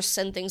horse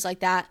and things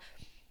like that,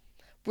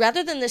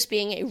 rather than this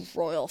being a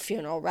royal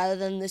funeral, rather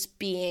than this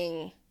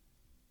being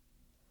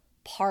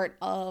part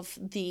of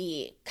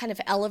the kind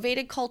of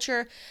elevated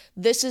culture,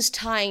 this is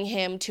tying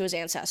him to his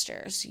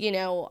ancestors. You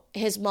know,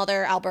 his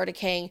mother, Alberta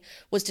King,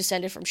 was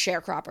descended from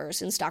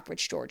sharecroppers in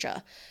Stockbridge,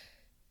 Georgia.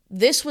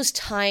 This was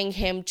tying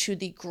him to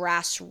the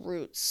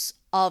grassroots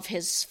of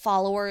his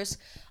followers,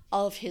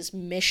 of his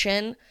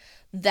mission,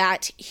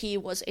 that he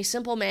was a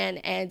simple man.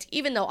 And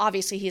even though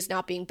obviously he's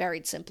not being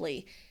buried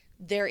simply,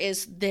 there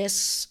is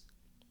this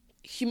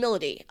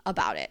humility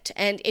about it.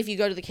 And if you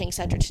go to the King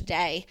Center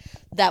today,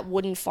 that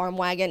wooden farm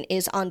wagon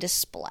is on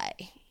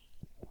display.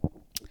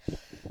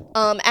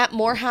 At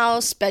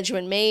Morehouse,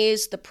 Benjamin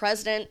Mays, the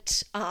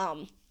president,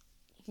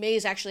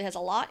 Mays actually has a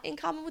lot in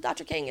common with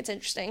Dr. King. It's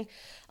interesting.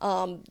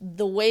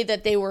 The way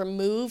that they were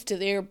moved,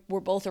 they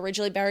were both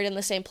originally buried in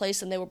the same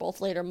place and they were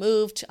both later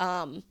moved.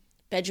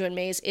 Benjamin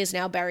Mays is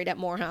now buried at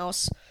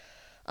Morehouse.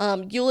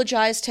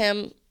 Eulogized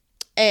him.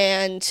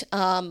 And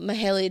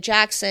Mahalia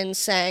Jackson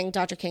sang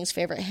Dr. King's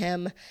favorite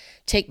hymn,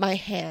 Take My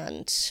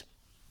Hand,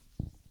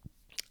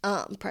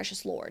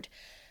 Precious Lord.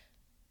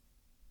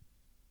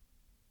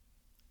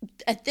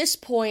 At this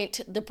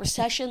point, the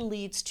procession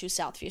leads to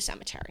Southview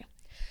Cemetery.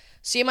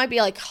 So you might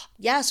be like,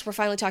 yes, we're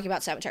finally talking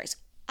about cemeteries.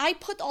 I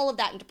put all of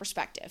that into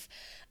perspective.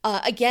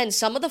 Again,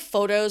 some of the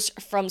photos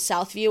from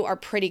Southview are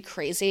pretty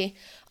crazy.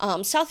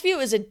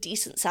 Southview is a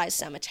decent-sized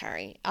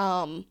cemetery.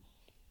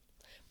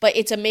 But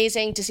it's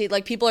amazing to see,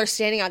 like, people are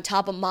standing on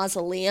top of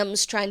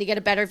mausoleums trying to get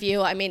a better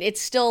view. I mean,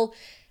 it's still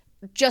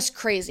just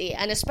crazy.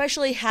 And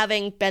especially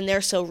having been there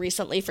so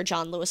recently for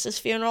John Lewis's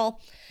funeral,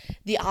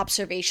 the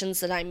observations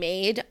that I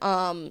made,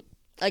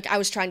 like, I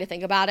was trying to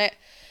think about it.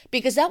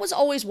 Because that was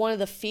always one of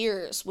the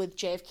fears with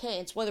JFK.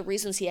 It's one of the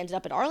reasons he ended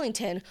up at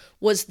Arlington,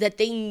 was that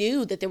they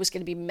knew that there was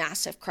going to be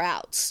massive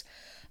crowds.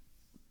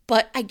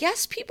 But I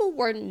guess people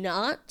were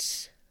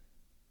not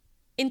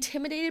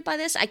intimidated by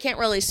this. I can't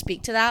really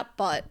speak to that,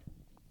 but...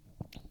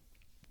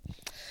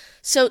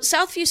 So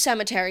Southview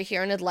Cemetery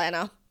here in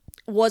Atlanta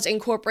was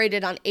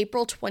incorporated on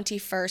April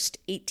 21st,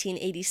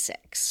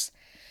 1886.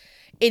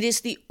 It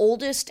is the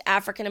oldest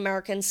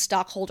African-American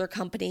stockholder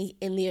company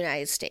in the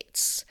United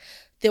States.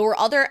 There were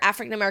other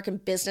African-American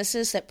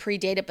businesses that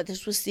predated, but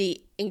this was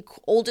the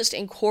oldest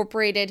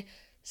incorporated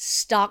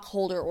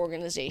stockholder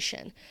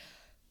organization.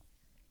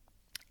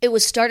 It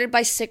was started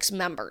by 6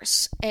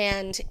 members,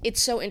 and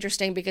it's so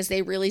interesting because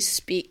they really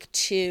speak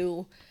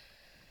to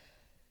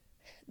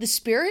the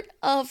spirit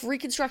of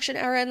Reconstruction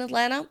era in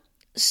Atlanta.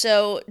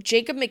 So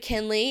Jacob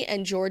McKinley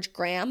and George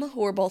Graham, who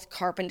were both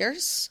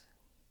carpenters.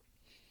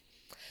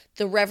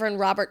 The Reverend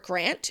Robert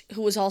Grant,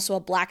 who was also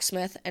a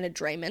blacksmith and a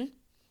drayman.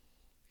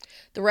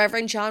 The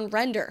Reverend John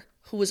Render,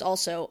 who was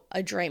also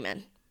a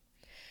drayman.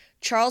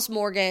 Charles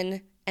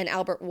Morgan and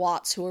Albert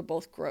Watts, who were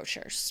both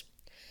grocers.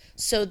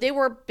 So they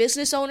were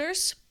business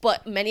owners,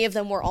 but many of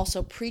them were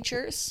also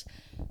preachers.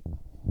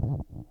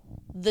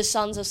 The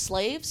sons of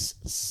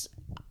slaves.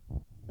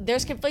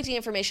 There's conflicting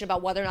information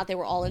about whether or not they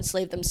were all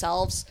enslaved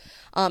themselves.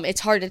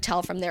 It's hard to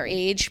tell from their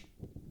age.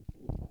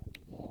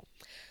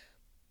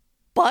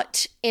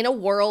 But in a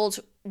world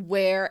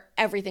where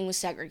everything was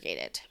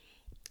segregated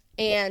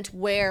and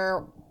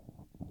where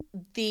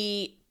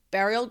the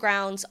burial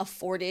grounds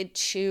afforded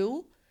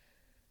to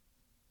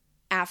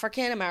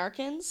African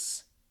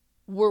Americans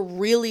were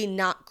really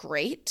not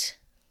great,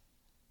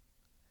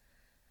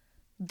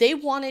 they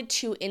wanted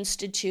to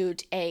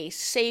institute a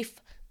safe,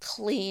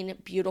 clean,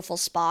 beautiful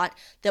spot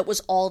that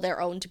was all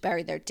their own to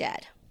bury their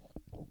dead.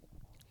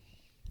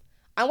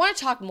 I want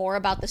to talk more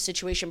about the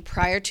situation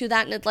prior to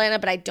that in Atlanta,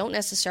 but I don't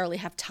necessarily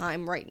have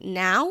time right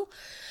now.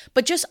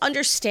 But just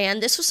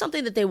understand this was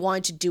something that they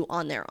wanted to do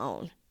on their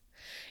own.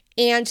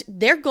 And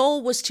their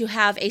goal was to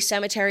have a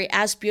cemetery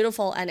as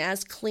beautiful and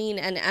as clean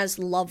and as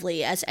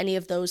lovely as any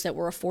of those that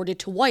were afforded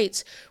to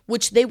whites,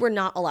 which they were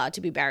not allowed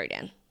to be buried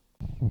in.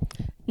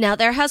 Now,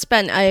 there has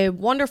been a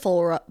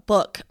wonderful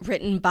book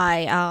written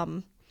by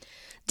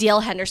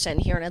D.L. Henderson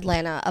here in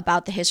Atlanta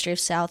about the history of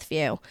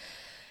Southview.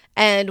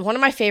 And one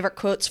of my favorite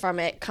quotes from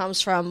it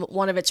comes from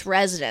one of its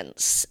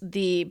residents,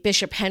 the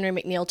Bishop Henry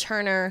McNeil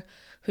Turner,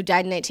 who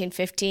died in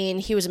 1915.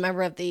 He was a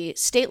member of the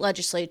state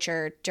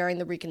legislature during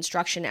the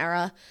Reconstruction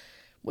era,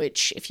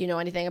 which, if you know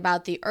anything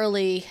about the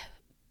early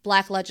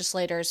black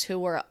legislators who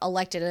were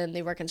elected in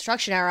the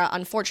Reconstruction era,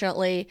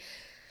 unfortunately,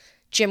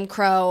 Jim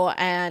Crow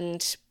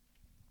and,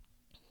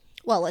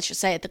 well, let's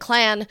just say it, the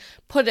Klan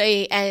put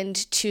an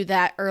end to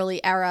that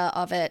early era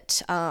of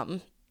it.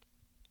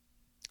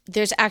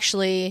 There's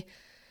actually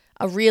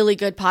a really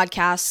good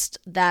podcast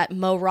that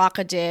Mo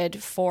Rocca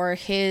did for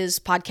his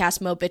podcast,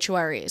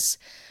 Mobituaries,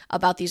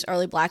 about these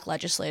early black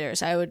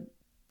legislators. I would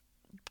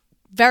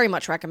very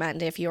much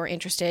recommend if you are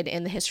interested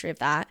in the history of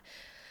that.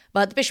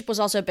 But the bishop was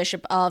also a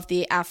bishop of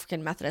the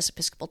African Methodist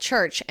Episcopal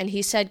Church, and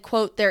he said,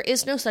 quote, "There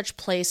is no such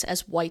place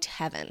as white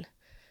heaven,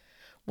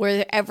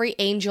 where every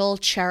angel,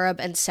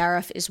 cherub, and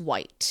seraph is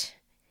white.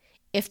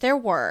 If there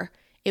were,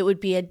 it would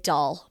be a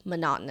dull,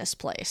 monotonous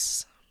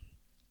place."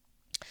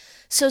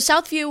 So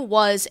Southview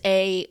was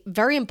a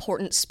very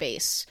important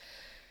space.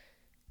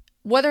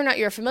 Whether or not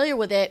you're familiar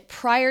with it,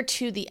 prior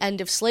to the end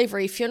of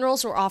slavery,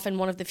 funerals were often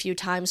one of the few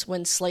times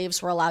when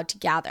slaves were allowed to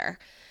gather.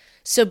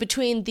 So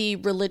between the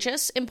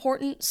religious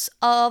importance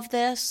of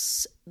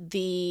this,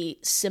 the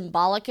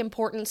symbolic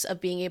importance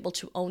of being able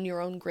to own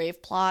your own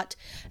grave plot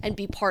and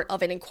be part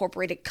of an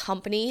incorporated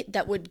company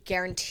that would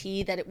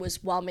guarantee that it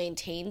was well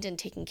maintained and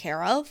taken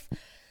care of,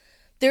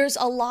 there's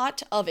a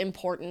lot of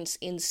importance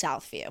in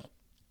Southview.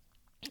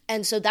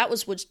 And so that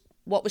was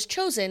what was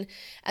chosen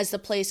as the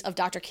place of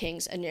Dr.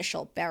 King's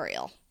initial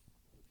burial.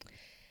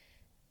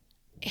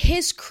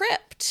 His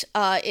crypt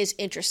is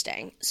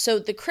interesting. So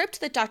the crypt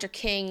that Dr.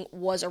 King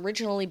was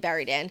originally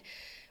buried in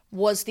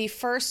was the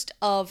first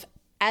of,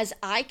 as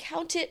I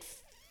count it,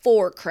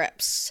 4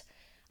 crypts.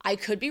 I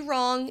could be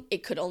wrong.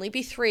 It could only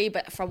be 3,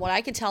 but from what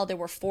I can tell, there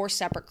were 4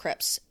 separate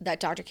crypts that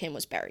Dr. King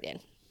was buried in.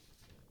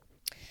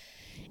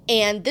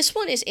 And this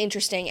one is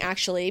interesting,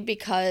 actually,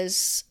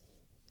 because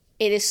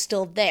it is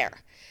still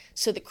there.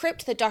 So the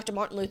crypt that Dr.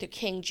 Martin Luther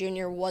King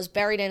Jr. was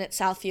buried in at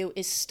Southview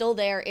is still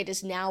there. It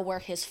is now where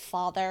his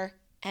father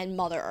and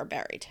mother are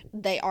buried.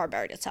 They are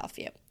buried at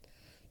Southview.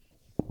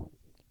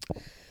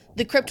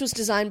 The crypt was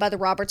designed by the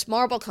Roberts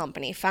Marble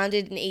Company,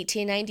 founded in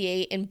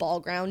 1898 in Ball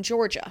Ground,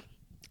 Georgia.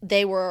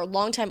 They were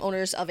longtime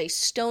owners of a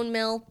stone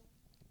mill,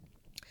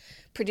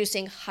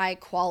 producing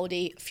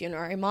high-quality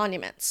funerary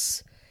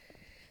monuments.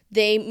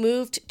 They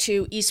moved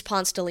to East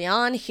Ponce de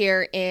Leon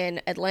here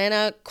in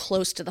Atlanta,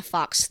 close to the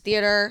Fox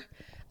Theater,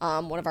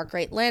 one of our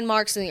great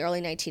landmarks in the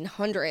early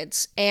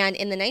 1900s. And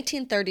in the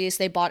 1930s,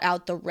 they bought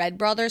out the Red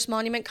Brothers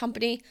Monument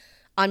Company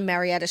on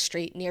Marietta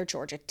Street near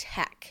Georgia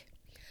Tech.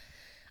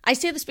 I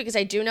say this because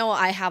I do know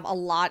I have a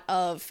lot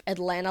of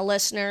Atlanta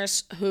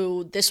listeners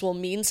who this will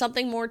mean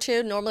something more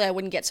to. Normally, I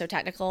wouldn't get so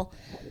technical.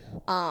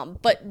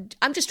 But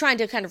I'm just trying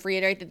to kind of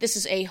reiterate that this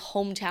is a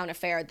hometown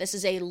affair. This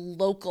is a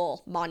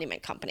local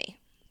monument company,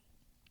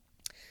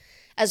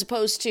 as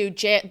opposed to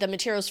the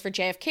materials for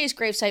JFK's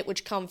gravesite,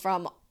 which come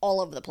from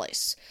all over the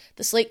place.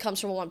 The slate comes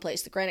from one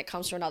place, the granite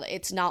comes from another.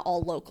 It's not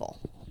all local.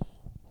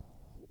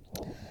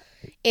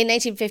 In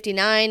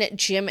 1959,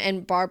 Jim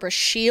and Barbara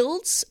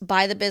Shields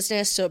buy the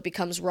business, so it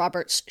becomes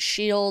Roberts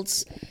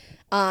Shields.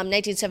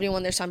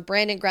 1971, their son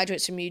Brandon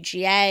graduates from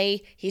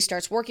UGA. He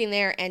starts working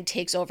there and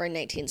takes over in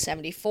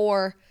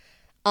 1974.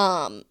 In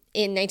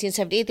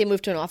 1978, they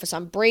moved to an office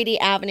on Brady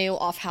Avenue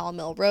off Howell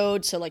Mill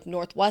Road, so like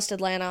northwest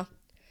Atlanta.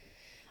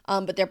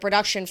 But their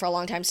production for a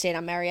long time stayed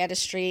on Marietta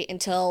Street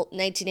until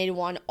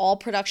 1981. All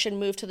production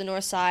moved to the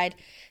north side.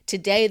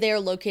 Today, they are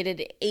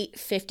located at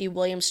 850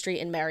 William Street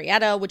in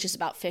Marietta, which is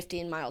about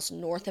 15 miles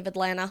north of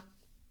Atlanta.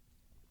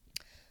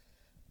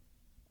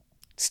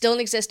 Still in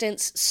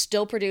existence,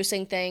 still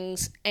producing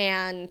things,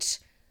 and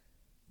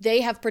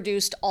they have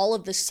produced all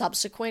of the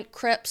subsequent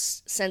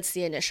crypts since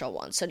the initial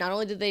one. So not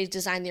only did they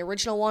design the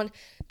original one,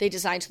 they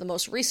designed the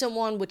most recent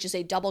one, which is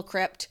a double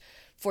crypt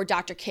for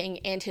Dr. King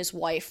and his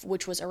wife,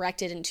 which was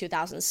erected in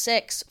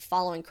 2006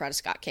 following Coretta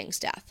Scott King's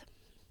death.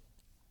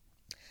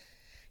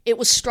 It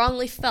was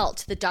strongly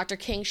felt that Dr.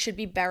 King should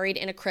be buried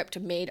in a crypt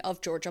made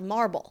of Georgia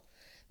marble.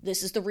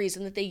 This is the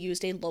reason that they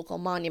used a local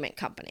monument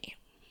company.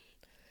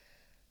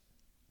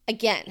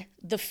 Again,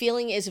 the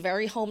feeling is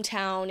very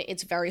hometown,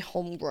 it's very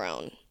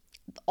homegrown.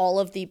 All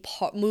of the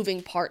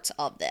moving parts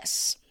of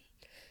this.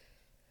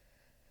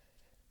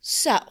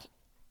 So,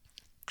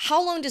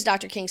 how long does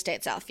Dr. King stay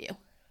at Southview?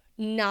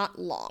 Not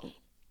long.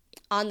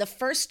 On the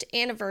first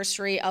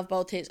anniversary of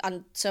both his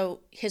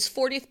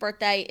 40th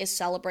birthday is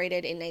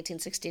celebrated in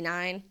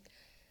 1969.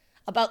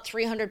 About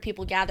 300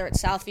 people gather at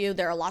Southview.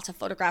 There are lots of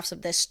photographs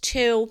of this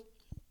too.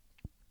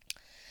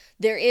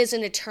 There is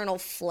an eternal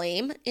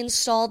flame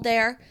installed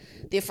there.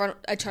 The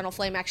eternal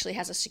flame actually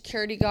has a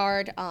security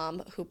guard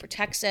who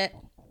protects it.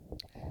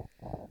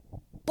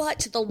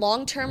 But the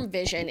long-term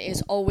vision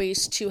is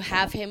always to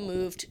have him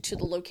moved to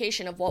the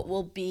location of what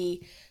will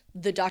be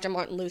the Dr.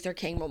 Martin Luther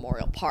King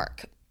Memorial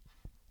Park.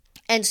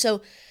 And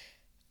so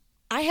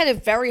I had a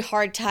very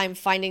hard time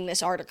finding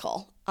this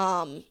article.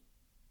 I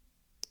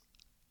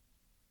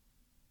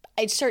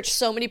searched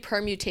so many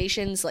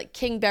permutations, like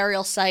King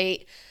burial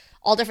site,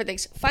 all different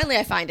things. Finally,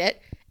 I find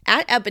it.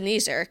 At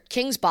Ebenezer,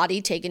 King's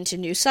body taken to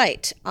new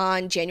site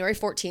on January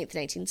 14th,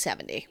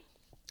 1970.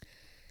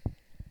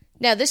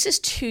 Now, this is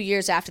 2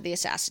 years after the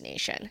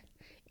assassination.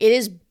 It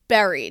is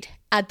buried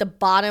at the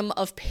bottom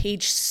of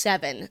page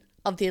 7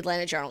 of the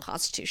Atlanta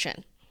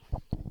Journal-Constitution.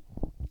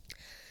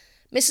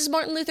 Mrs.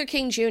 Martin Luther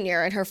King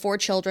Jr. and her 4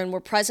 children were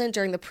present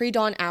during the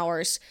pre-dawn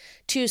hours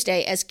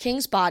Tuesday as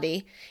King's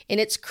body in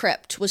its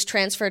crypt was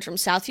transferred from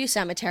Southview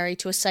Cemetery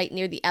to a site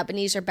near the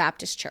Ebenezer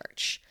Baptist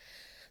Church.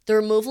 The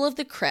removal of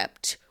the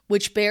crypt,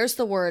 which bears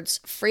the words,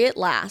 "Free at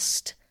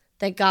last,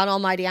 thank God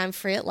Almighty I'm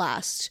free at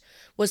last,"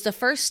 was the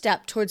first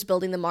step towards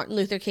building the Martin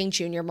Luther King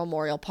Jr.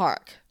 Memorial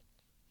Park.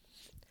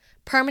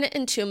 Permanent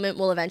entombment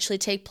will eventually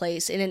take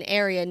place in an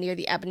area near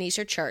the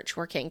Ebenezer Church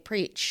where King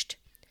preached,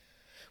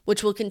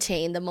 which will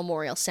contain the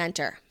Memorial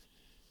Center.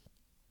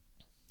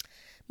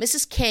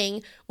 Mrs.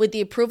 King, with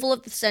the approval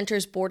of the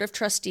center's board of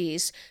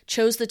trustees,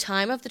 chose the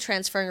time of the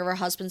transferring of her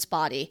husband's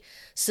body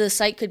so the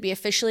site could be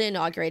officially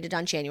inaugurated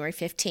on January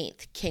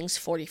 15th, King's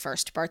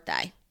 41st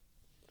birthday.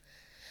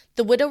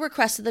 The widow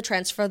requested the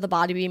transfer of the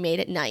body be made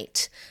at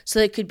night so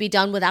that it could be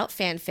done without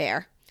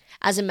fanfare,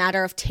 as a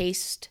matter of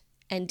taste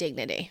and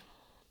dignity.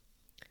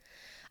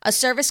 A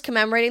service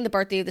commemorating the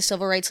birthday of the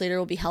civil rights leader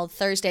will be held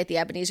Thursday at the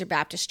Ebenezer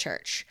Baptist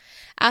Church.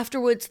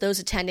 Afterwards, those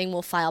attending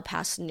will file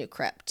past the new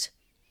crypt.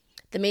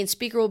 The main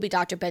speaker will be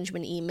Dr.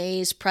 Benjamin E.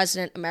 Mays,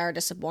 President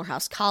Emeritus of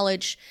Morehouse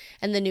College,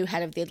 and the new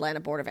head of the Atlanta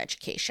Board of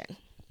Education.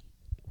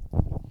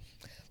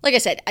 Like I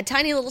said, a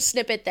tiny little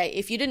snippet that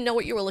if you didn't know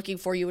what you were looking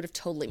for, you would have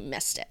totally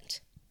missed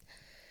it.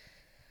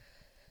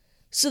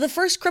 So the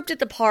first crypt at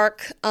the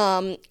park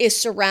is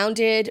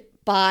surrounded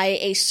by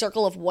a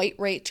circle of white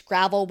raked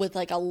gravel with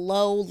like a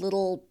low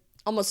little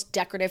almost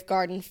decorative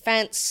garden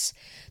fence.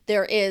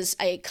 There is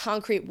a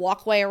concrete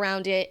walkway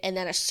around it and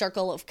then a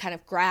circle of kind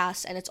of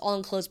grass, and it's all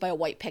enclosed by a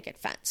white picket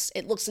fence.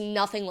 It looks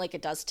nothing like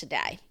it does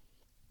today.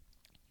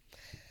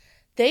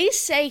 They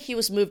say he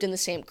was moved in the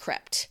same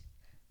crypt.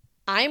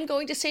 I'm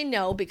going to say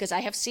no because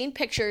I have seen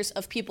pictures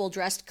of people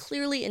dressed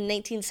clearly in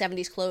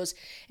 1970s clothes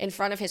in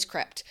front of his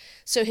crypt.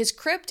 So his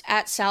crypt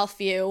at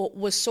Southview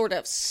was sort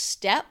of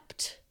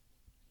stepped.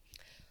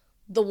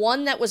 The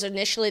one that was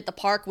initially at the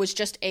park was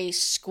just a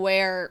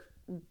square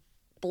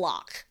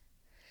block.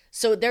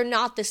 So they're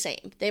not the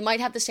same. They might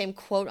have the same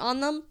quote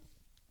on them.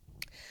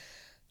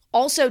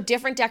 Also,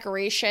 different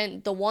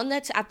decoration. The one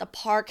that's at the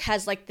park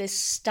has like this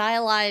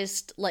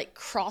stylized like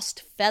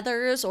crossed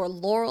feathers or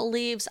laurel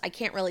leaves. I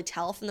can't really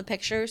tell from the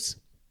pictures.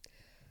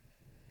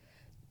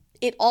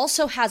 It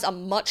also has a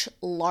much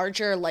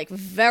larger, like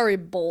very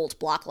bold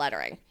block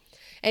lettering.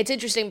 And it's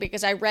interesting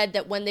because I read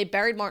that when they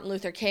buried Martin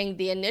Luther King,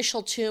 the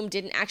initial tomb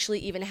didn't actually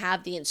even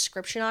have the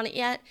inscription on it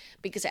yet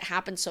because it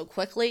happened so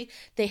quickly.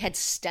 They had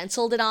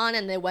stenciled it on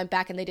and they went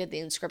back and they did the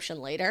inscription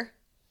later.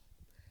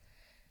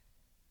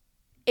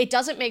 It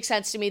doesn't make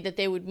sense to me that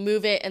they would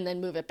move it and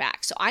then move it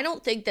back. So I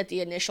don't think that the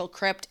initial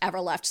crypt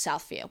ever left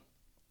Southview.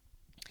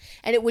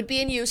 And it would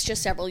be in use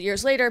just several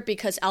years later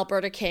because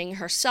Alberta King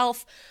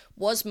herself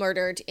was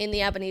murdered in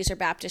the Ebenezer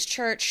Baptist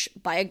Church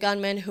by a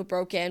gunman who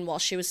broke in while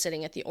she was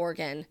sitting at the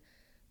organ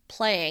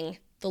playing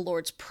the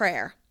Lord's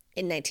Prayer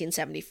in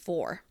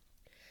 1974.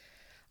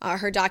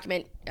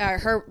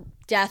 Her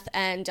death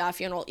and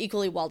funeral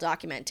equally well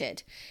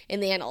documented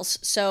in the annals.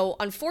 So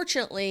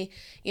unfortunately,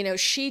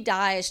 she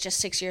dies just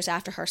 6 years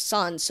after her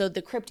son, so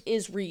the crypt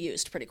is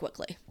reused pretty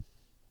quickly.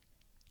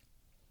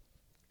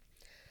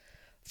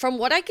 From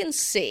what I can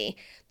see,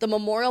 the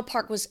memorial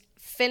park was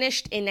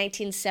finished in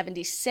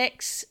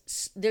 1976.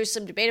 There's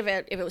some debate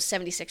about if it was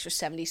 76 or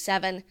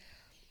 77.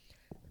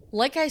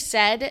 Like I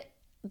said,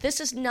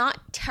 this is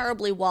not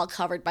terribly well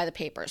covered by the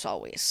papers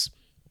always.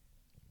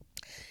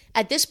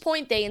 At this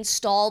point, they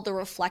installed the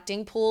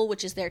reflecting pool,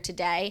 which is there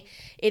today.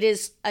 It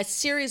is a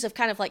series of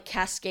kind of like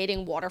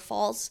cascading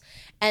waterfalls,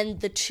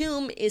 and the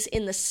tomb is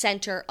in the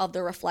center of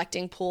the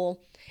reflecting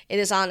pool. It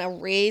is on a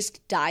raised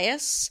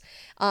dais.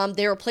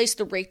 They replaced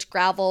the raked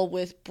gravel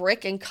with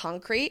brick and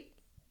concrete.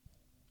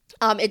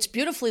 It's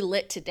beautifully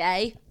lit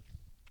today.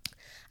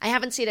 I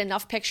haven't seen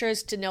enough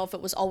pictures to know if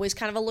it was always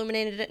kind of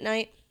illuminated at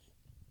night.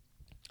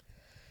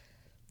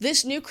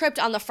 This new crypt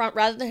on the front,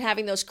 rather than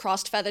having those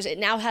crossed feathers, it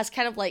now has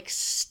kind of like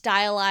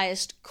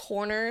stylized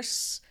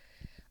corners.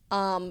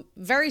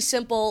 Very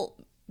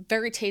simple,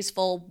 very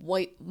tasteful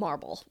white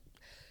marble.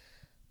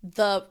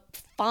 The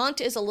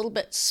font is a little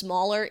bit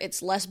smaller.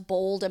 It's less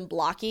bold and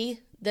blocky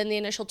than the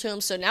initial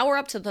tomb. So now we're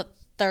up to the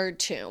third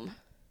tomb.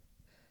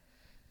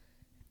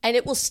 And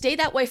it will stay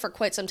that way for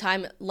quite some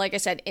time, like I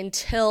said,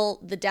 until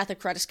the death of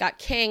Coretta Scott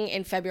King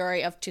in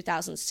February of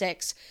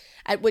 2006,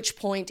 at which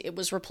point it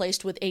was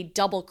replaced with a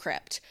double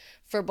crypt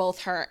for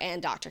both her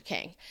and Dr.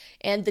 King.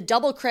 And the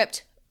double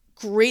crypt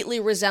greatly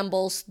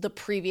resembles the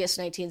previous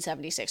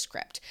 1976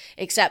 crypt,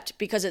 except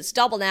because it's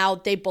double now,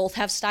 they both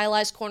have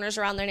stylized corners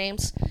around their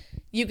names.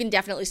 You can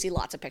definitely see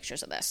lots of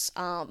pictures of this.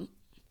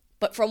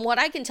 But from what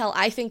I can tell,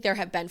 I think there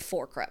have been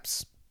 4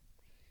 crypts.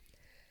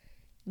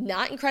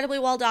 Not incredibly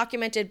well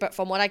documented, but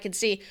from what I can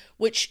see,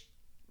 which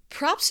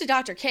props to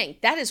Dr. King,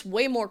 that is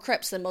way more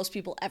crypts than most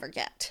people ever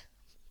get.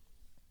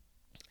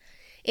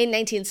 In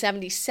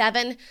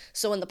 1977,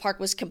 so when the park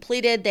was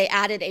completed, they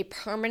added a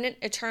permanent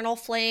eternal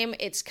flame.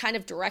 It's kind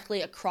of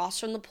directly across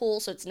from the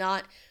pool, so it's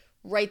not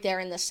right there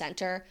in the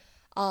center.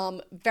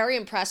 Very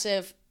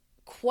impressive,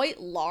 quite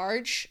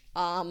large.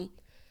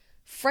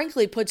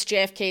 Frankly, puts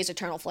JFK's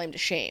eternal flame to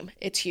shame.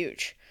 It's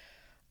huge.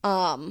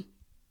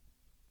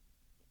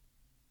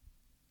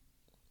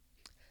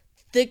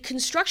 The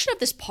construction of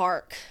this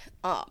park,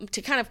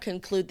 to kind of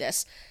conclude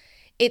this,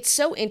 it's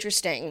so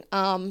interesting.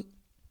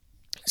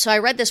 So I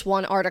read this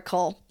one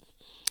article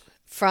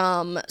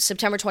from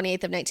September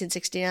 28th of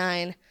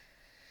 1969.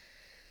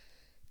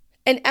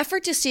 An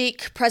effort to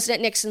seek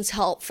President Nixon's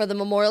help for the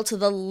memorial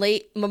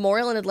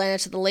in Atlanta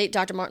to the late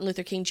Dr. Martin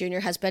Luther King Jr.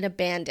 has been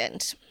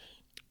abandoned.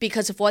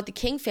 because of what the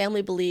King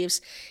family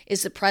believes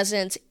is the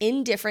president's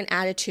indifferent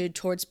attitude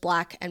towards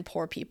Black and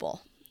poor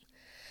people.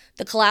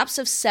 The collapse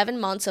of 7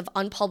 months of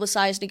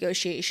unpublicized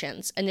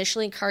negotiations,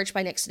 initially encouraged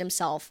by Nixon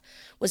himself,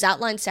 was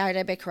outlined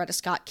Saturday by Coretta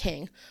Scott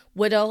King,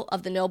 widow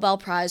of the Nobel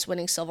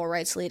Prize-winning civil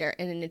rights leader,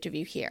 in an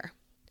interview here.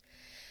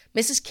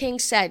 Mrs. King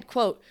said,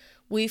 quote,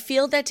 "We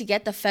feel that to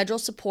get the federal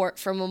support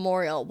for a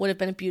memorial would have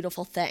been a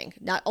beautiful thing,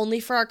 not only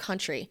for our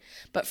country,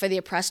 but for the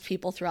oppressed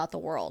people throughout the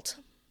world.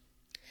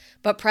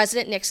 But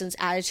President Nixon's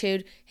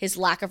attitude, his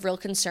lack of real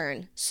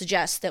concern,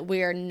 suggests that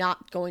we are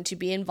not going to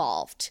be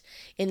involved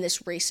in this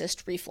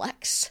racist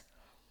reflex."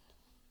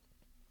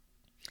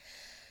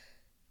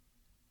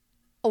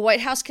 A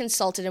White House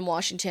consultant in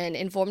Washington,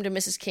 informed of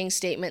Mrs. King's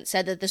statement,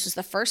 said that this was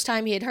the first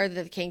time he had heard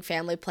that the King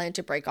family planned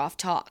to break off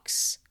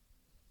talks.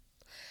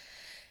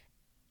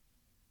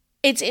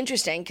 It's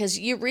interesting because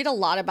you read a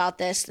lot about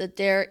this, that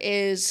there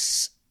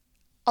is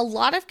a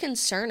lot of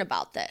concern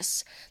about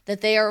this,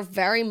 that they are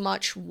very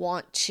much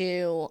want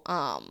to,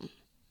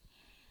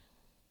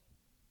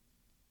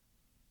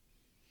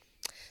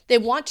 they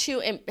want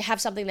to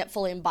have something that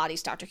fully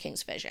embodies Dr.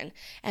 King's vision,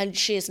 and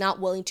she is not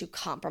willing to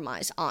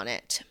compromise on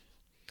it.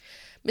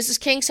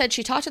 Mrs. King said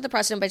she talked to the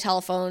president by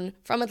telephone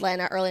from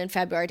Atlanta early in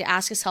February to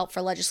ask his help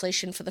for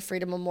legislation for the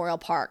Freedom Memorial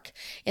Park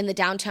in the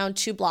downtown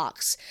 2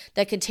 blocks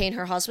that contain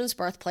her husband's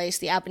birthplace,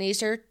 the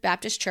Ebenezer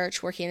Baptist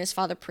Church where he and his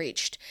father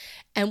preached,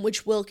 and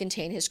which will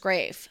contain his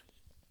grave.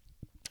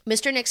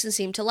 Mr. Nixon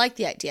seemed to like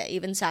the idea,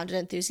 even sounded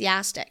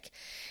enthusiastic.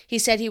 He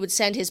said he would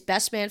send his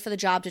best man for the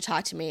job to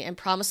talk to me and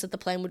promised that the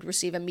plan would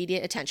receive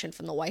immediate attention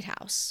from the White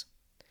House.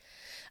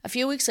 A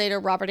few weeks later,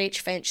 Robert H.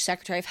 Finch,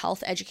 Secretary of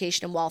Health,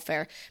 Education, and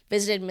Welfare,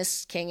 visited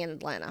Mrs. King in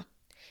Atlanta.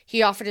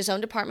 He offered his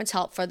own department's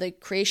help for the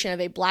creation of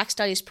a Black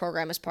Studies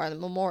program as part of the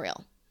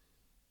memorial.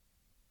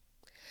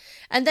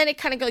 And then it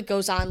kind of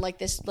goes on like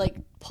this, like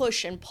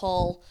push and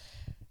pull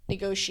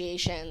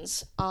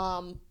negotiations.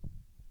 I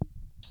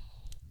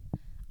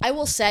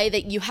will say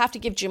that you have to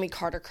give Jimmy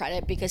Carter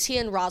credit because he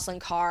and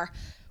Rosalind Carr,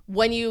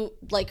 when you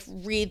like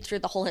read through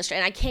the whole history,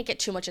 and I can't get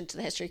too much into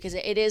the history because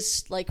it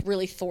is like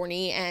really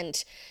thorny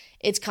and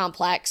it's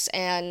complex,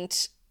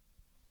 and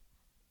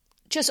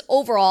just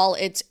overall,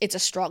 it's a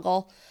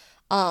struggle.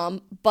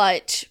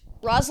 But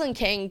Rosalind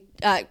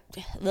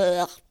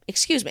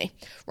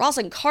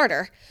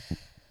Carter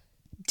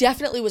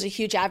definitely was a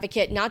huge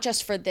advocate, not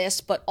just for this,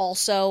 but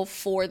also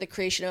for the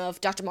creation of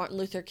Dr. Martin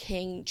Luther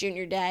King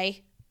Jr.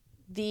 Day,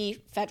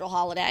 the federal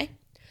holiday.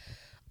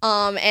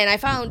 And I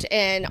found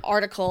an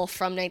article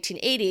from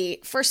 1980.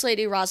 First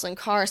Lady Rosalind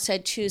Carr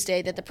said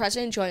Tuesday that the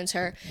president joins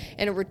her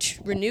in a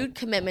renewed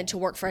commitment to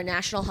work for a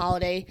national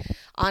holiday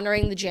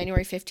honoring the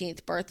January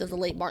 15th birth of the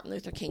late Martin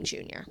Luther King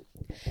Jr.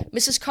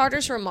 Mrs.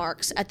 Carter's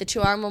remarks at the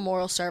 2-hour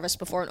memorial service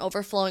before an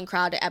overflowing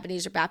crowd at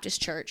Ebenezer Baptist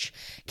Church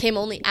came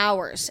only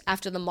hours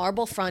after the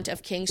marble front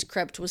of King's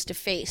crypt was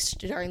defaced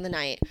during the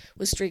night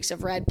with streaks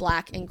of red,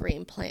 black, and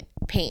green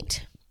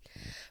paint.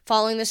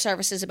 Following the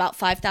services, about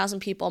 5,000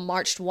 people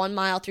marched 1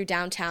 mile through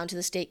downtown to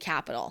the state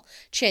capitol,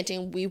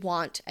 chanting, "We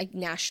want a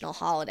national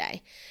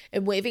holiday,"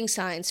 and waving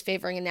signs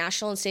favoring a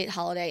national and state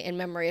holiday in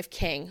memory of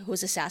King, who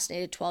was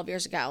assassinated 12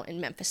 years ago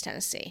in Memphis,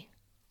 Tennessee.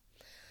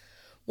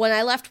 When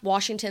I left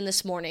Washington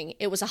this morning,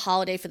 it was a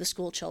holiday for the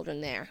school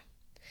children there.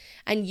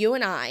 And you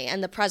and I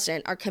and the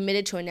president are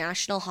committed to a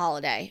national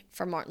holiday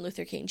for Martin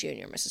Luther King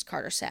Jr., Mrs.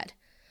 Carter said.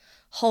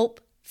 Hope,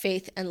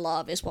 faith, and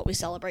love is what we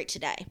celebrate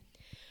today.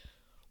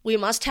 We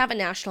must have a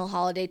national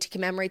holiday to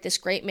commemorate this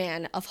great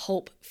man of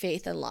hope,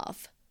 faith, and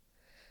love.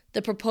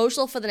 The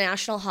proposal for the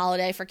national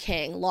holiday for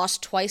King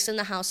lost twice in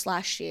the House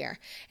last year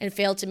and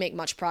failed to make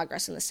much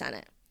progress in the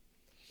Senate.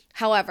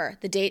 However,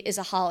 the date is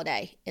a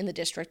holiday in the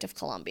District of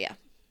Columbia.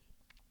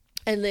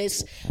 And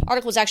this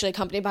article was actually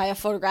accompanied by a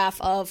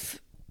photograph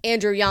of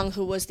Andrew Young,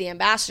 who was the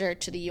ambassador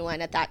to the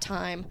UN at that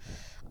time,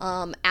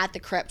 at the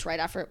crypt right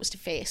after it was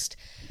defaced.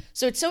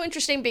 So it's so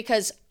interesting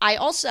because I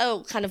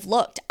also kind of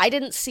looked. I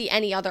didn't see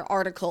any other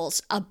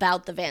articles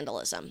about the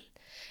vandalism.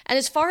 And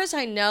as far as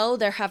I know,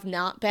 there have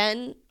not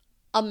been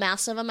a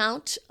massive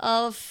amount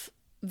of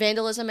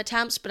vandalism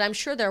attempts, but I'm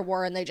sure there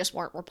were and they just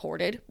weren't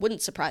reported.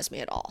 Wouldn't surprise me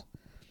at all.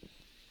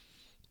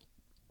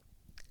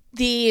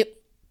 The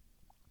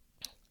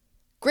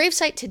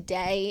gravesite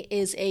today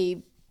is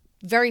a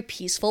very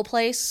peaceful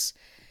place.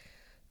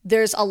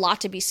 There's a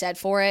lot to be said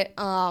for it.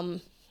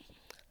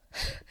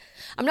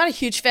 I'm not a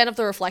huge fan of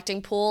the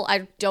reflecting pool.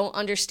 I don't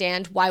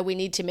understand why we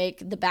need to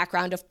make the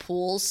background of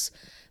pools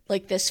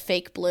like this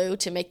fake blue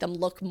to make them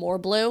look more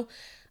blue.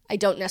 I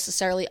don't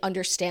necessarily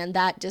understand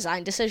that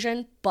design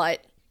decision,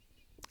 but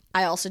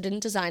I also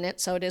didn't design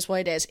it, so it is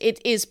what it is. It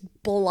is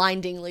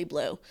blindingly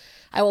blue.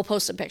 I will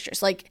post some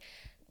pictures. Like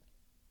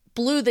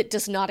blue that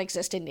does not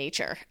exist in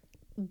nature.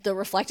 The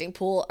reflecting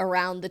pool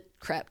around the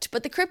crypt.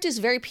 But the crypt is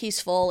very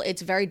peaceful.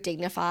 It's very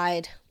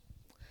dignified.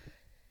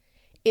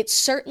 It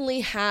certainly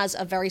has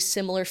a very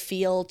similar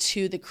feel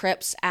to the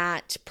crypts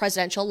at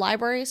presidential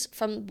libraries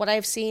from what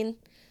I've seen.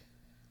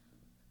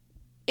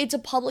 It's a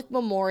public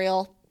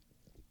memorial.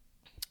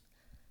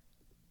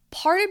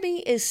 part of me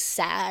is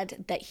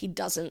sad that he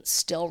doesn't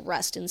still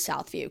rest in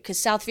Southview, because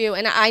Southview,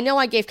 and I know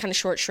I gave kind of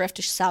short shrift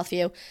to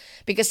Southview,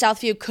 because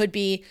Southview could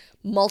be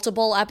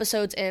multiple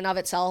episodes in and of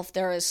itself.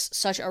 There is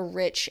such a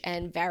rich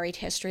and varied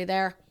history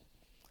there.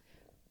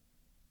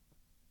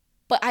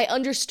 But I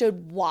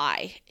understood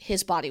why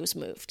his body was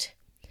moved.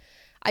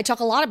 I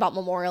talk a lot about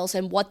memorials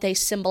and what they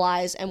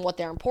symbolize and what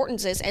their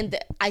importance is, and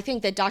I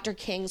think that Dr.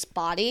 King's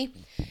body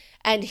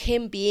and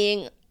him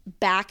being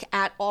back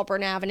at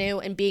Auburn Avenue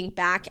and being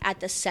back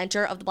at the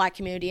center of the Black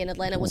community in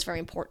Atlanta was very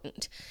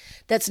important.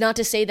 That's not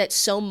to say that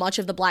so much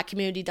of the Black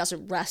community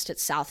doesn't rest at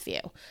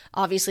Southview.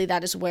 Obviously,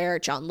 that is where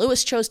John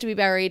Lewis chose to be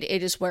buried.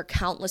 It is where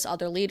countless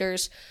other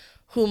leaders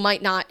who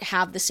might not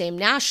have the same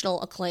national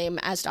acclaim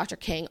as Dr.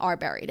 King are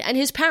buried. And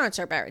his parents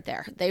are buried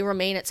there. They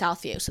remain at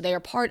Southview. So they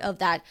are part of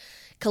that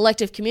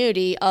collective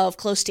community of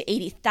close to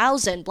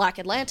 80,000 Black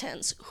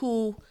Atlantans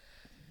who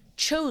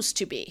chose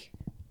to be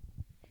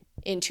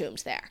entombed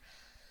there.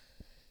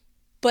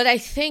 But I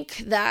think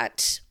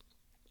that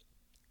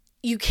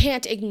you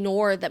can't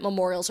ignore that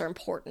memorials are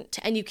important,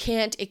 and you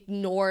can't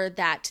ignore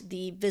that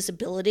the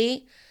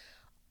visibility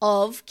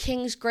of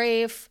King's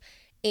grave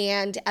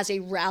and as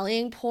a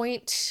rallying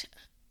point,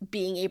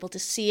 being able to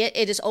see it,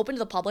 it is open to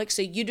the public,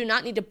 so you do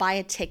not need to buy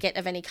a ticket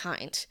of any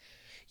kind.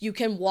 You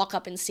can walk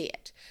up and see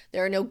it.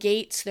 There are no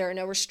gates, there are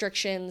no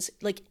restrictions,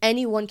 like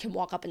anyone can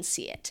walk up and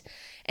see it.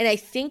 And I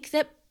think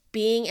that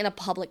being in a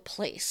public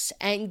place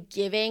and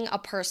giving a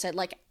person,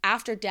 like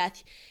after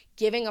death,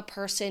 giving a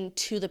person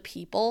to the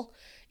people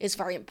is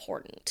very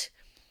important.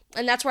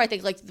 And that's where I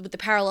think, like, with the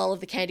parallel of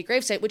the Kennedy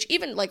gravesite, which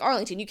even like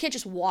Arlington, you can't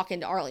just walk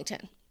into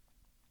Arlington.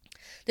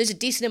 There's a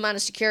decent amount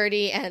of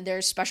security and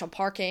there's special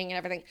parking and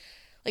everything.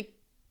 Like,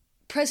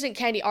 President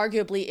Kennedy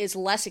arguably is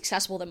less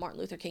accessible than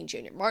Martin Luther King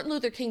Jr. Martin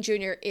Luther King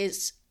Jr.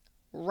 is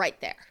right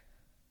there.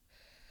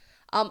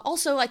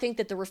 Also, I think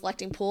that the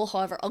reflecting pool,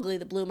 however ugly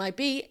the blue might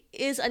be,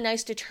 is a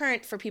nice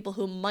deterrent for people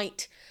who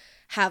might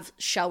have,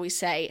 shall we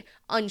say,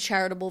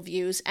 uncharitable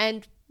views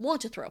and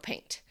want to throw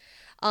paint.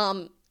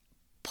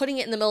 Putting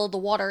it in the middle of the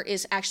water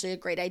is actually a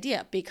great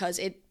idea because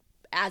it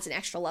adds an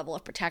extra level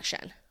of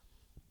protection.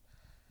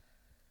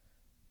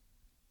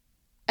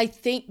 I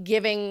think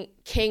giving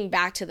King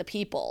back to the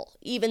people,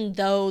 even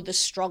though the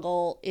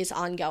struggle is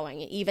ongoing,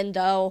 even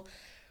though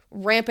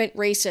rampant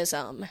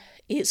racism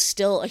is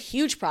still a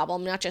huge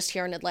problem, not just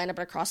here in Atlanta,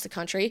 but across the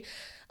country.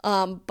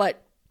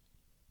 But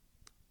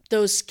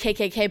those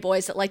KKK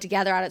boys that like to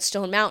gather out at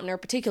Stone Mountain are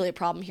particularly a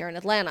problem here in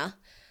Atlanta.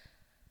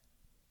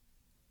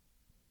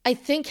 I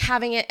think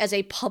having it as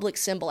a public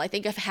symbol, I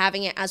think of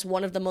having it as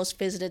one of the most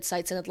visited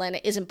sites in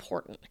Atlanta is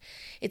important.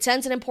 It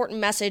sends an important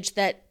message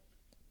that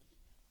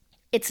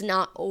it's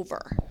not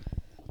over.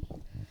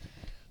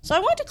 So I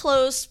want to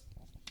close.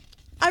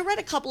 I read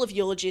a couple of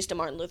eulogies to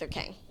Martin Luther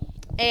King,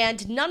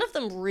 and none of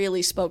them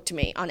really spoke to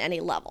me on any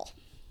level.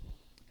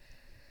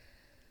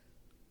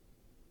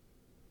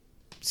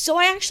 So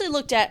I actually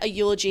looked at a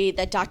eulogy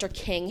that Dr.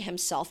 King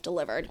himself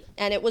delivered,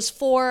 and it was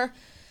for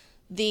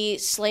the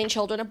slain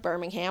children of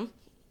Birmingham,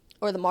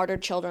 or the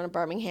martyred children of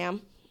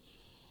Birmingham,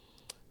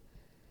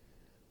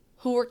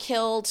 who were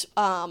killed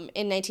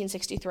in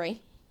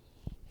 1963.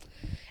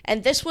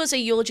 And this was a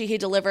eulogy he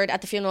delivered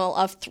at the funeral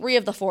of 3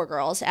 of the 4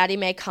 girls, Addie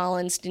Mae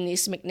Collins,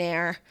 Denise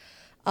McNair,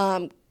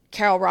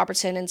 Carol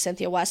Robertson, and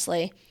Cynthia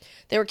Wesley.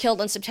 They were killed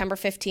on September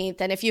 15th.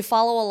 And if you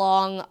follow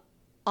along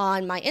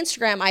on my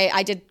Instagram,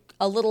 I did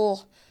a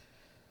little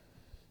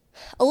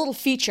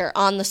feature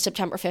on the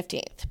September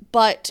 15th.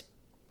 But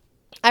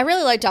I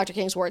really like Dr.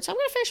 King's words, so I'm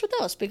going to finish with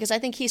those because I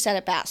think he said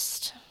it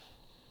best.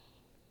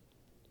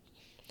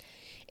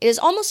 It is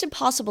almost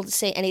impossible to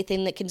say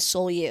anything that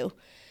console you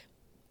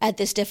at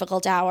this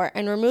difficult hour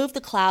and remove the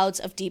clouds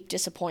of deep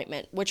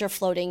disappointment which are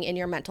floating in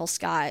your mental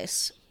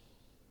skies.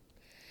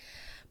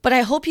 But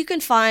I hope you can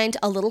find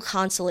a little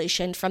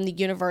consolation from the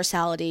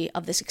universality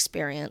of this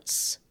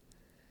experience.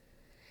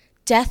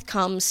 Death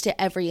comes to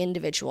every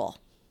individual.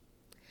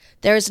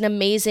 There is an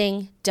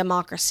amazing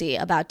democracy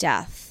about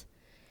death.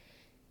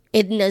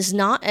 It is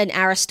not an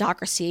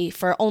aristocracy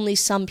for only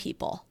some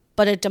people,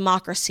 but a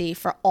democracy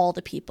for all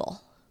the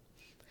people.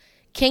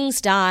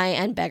 Kings die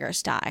and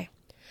beggars die.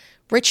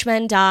 Rich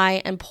men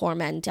die and poor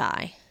men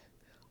die.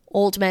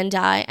 Old men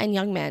die and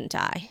young men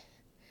die.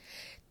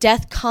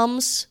 Death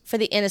comes for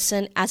the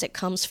innocent as it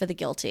comes for the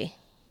guilty.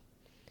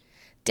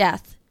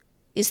 Death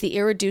is the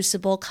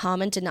irreducible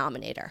common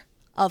denominator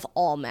of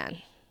all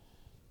men.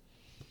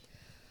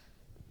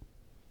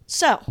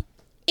 So,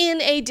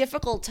 in a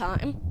difficult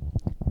time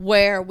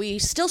where we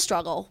still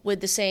struggle with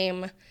the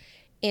same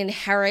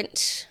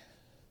inherent,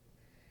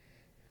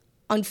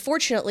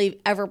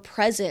 unfortunately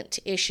ever-present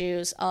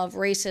issues of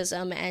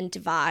racism and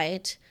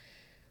divide,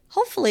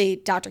 hopefully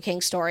Dr.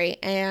 King's story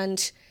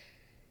and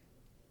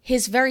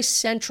his very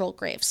central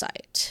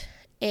gravesite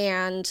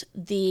and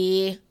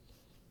the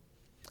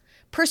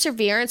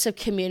perseverance of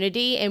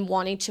community in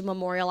wanting to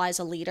memorialize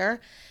a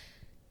leader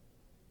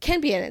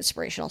can be an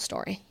inspirational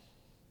story.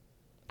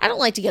 I don't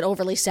like to get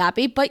overly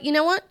sappy, but you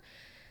know what?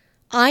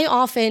 I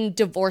often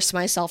divorce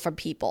myself from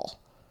people.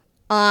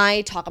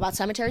 I talk about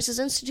cemeteries as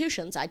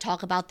institutions. I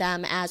talk about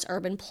them as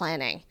urban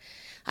planning.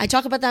 I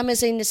talk about them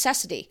as a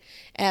necessity,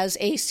 as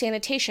a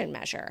sanitation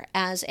measure,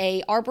 as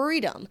a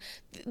arboretum.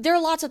 There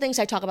are lots of things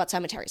I talk about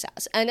cemeteries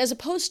as. And as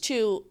opposed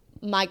to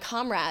my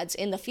comrades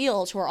in the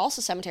field who are also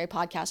cemetery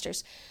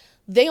podcasters,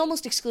 they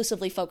almost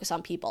exclusively focus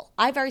on people.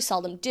 I very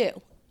seldom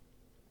do.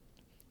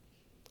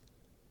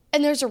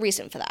 And there's a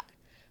reason for that.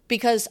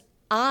 Because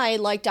I,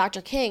 like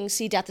Dr. King,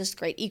 see death as the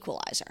great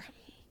equalizer.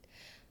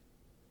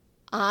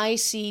 I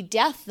see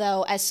death,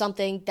 though, as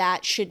something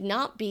that should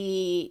not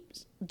be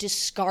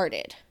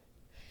discarded,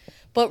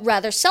 but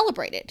rather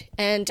celebrated.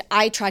 And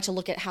I try to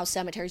look at how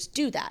cemeteries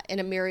do that in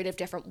a myriad of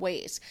different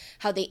ways,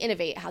 how they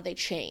innovate, how they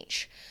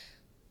change.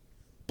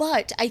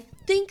 But I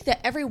think that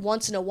every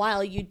once in a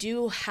while you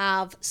do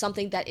have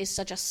something that is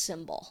such a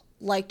symbol,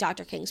 like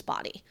Dr. King's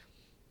body,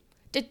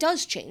 that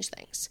does change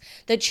things,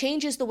 that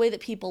changes the way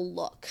that people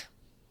look.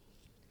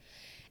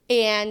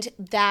 And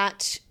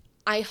that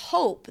I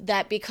hope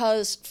that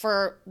because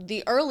for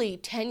the early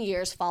 10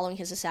 years following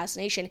his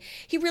assassination,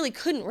 he really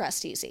couldn't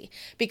rest easy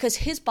because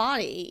his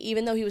body,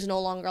 even though he was no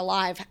longer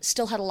alive,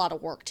 still had a lot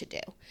of work to do.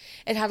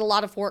 It had a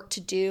lot of work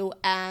to do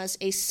as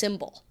a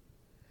symbol,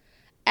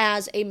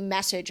 as a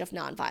message of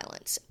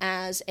nonviolence,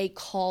 as a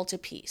call to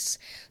peace.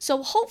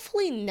 So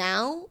hopefully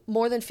now,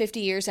 more than 50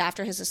 years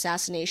after his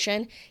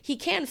assassination, he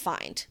can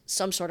find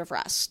some sort of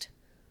rest.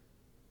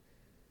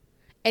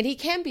 And he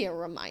can be a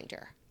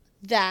reminder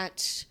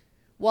that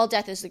while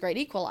death is the great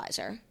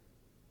equalizer,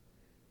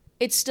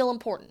 it's still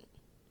important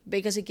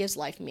because it gives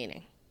life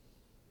meaning.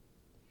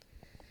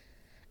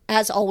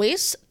 As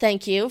always,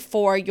 thank you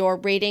for your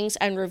ratings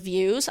and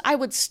reviews. I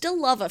would still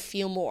love a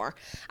few more.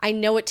 I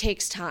know it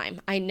takes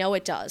time. I know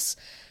it does.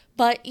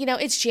 But,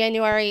 it's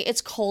January. It's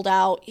cold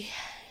out.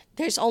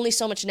 There's only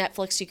so much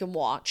Netflix you can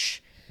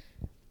watch.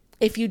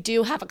 If you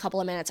do have a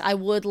couple of minutes, I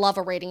would love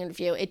a rating and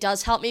review. It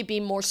does help me be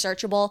more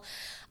searchable.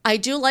 I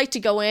do like to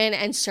go in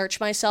and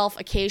search myself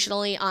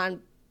occasionally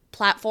on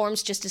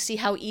platforms just to see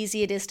how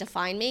easy it is to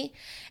find me.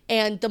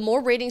 And the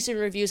more ratings and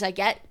reviews I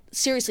get,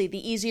 seriously,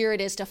 the easier it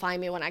is to find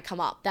me when I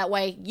come up. That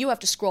way, you have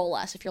to scroll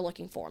less if you're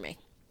looking for me.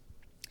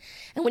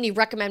 And when you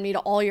recommend me to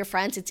all your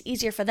friends, it's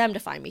easier for them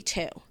to find me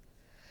too.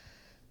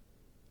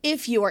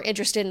 If you are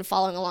interested in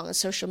following along on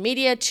social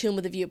media, Tomb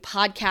with a View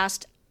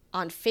podcast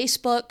on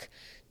Facebook,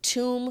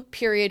 Tomb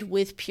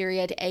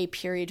 _with_a_view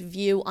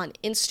on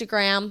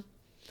Instagram.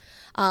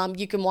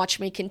 You can watch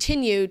me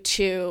continue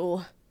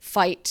to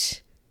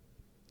fight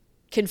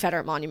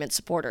Confederate monument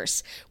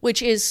supporters,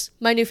 which is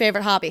my new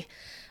favorite hobby.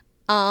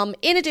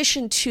 In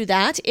addition to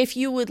that, if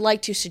you would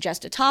like to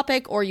suggest a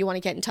topic or you want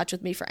to get in touch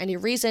with me for any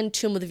reason,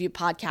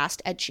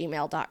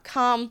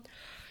 tombwithaviewpodcast@gmail.com.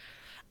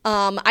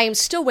 I am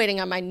still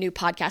waiting on my new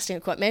podcasting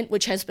equipment,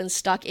 which has been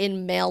stuck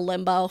in mail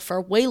limbo for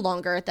way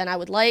longer than I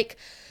would like.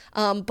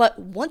 But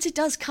once it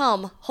does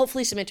come,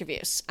 hopefully some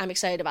interviews. I'm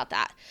excited about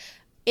that.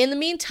 In the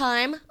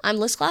meantime, I'm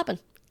Liz Clappin,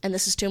 and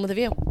this is Tomb with a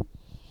View.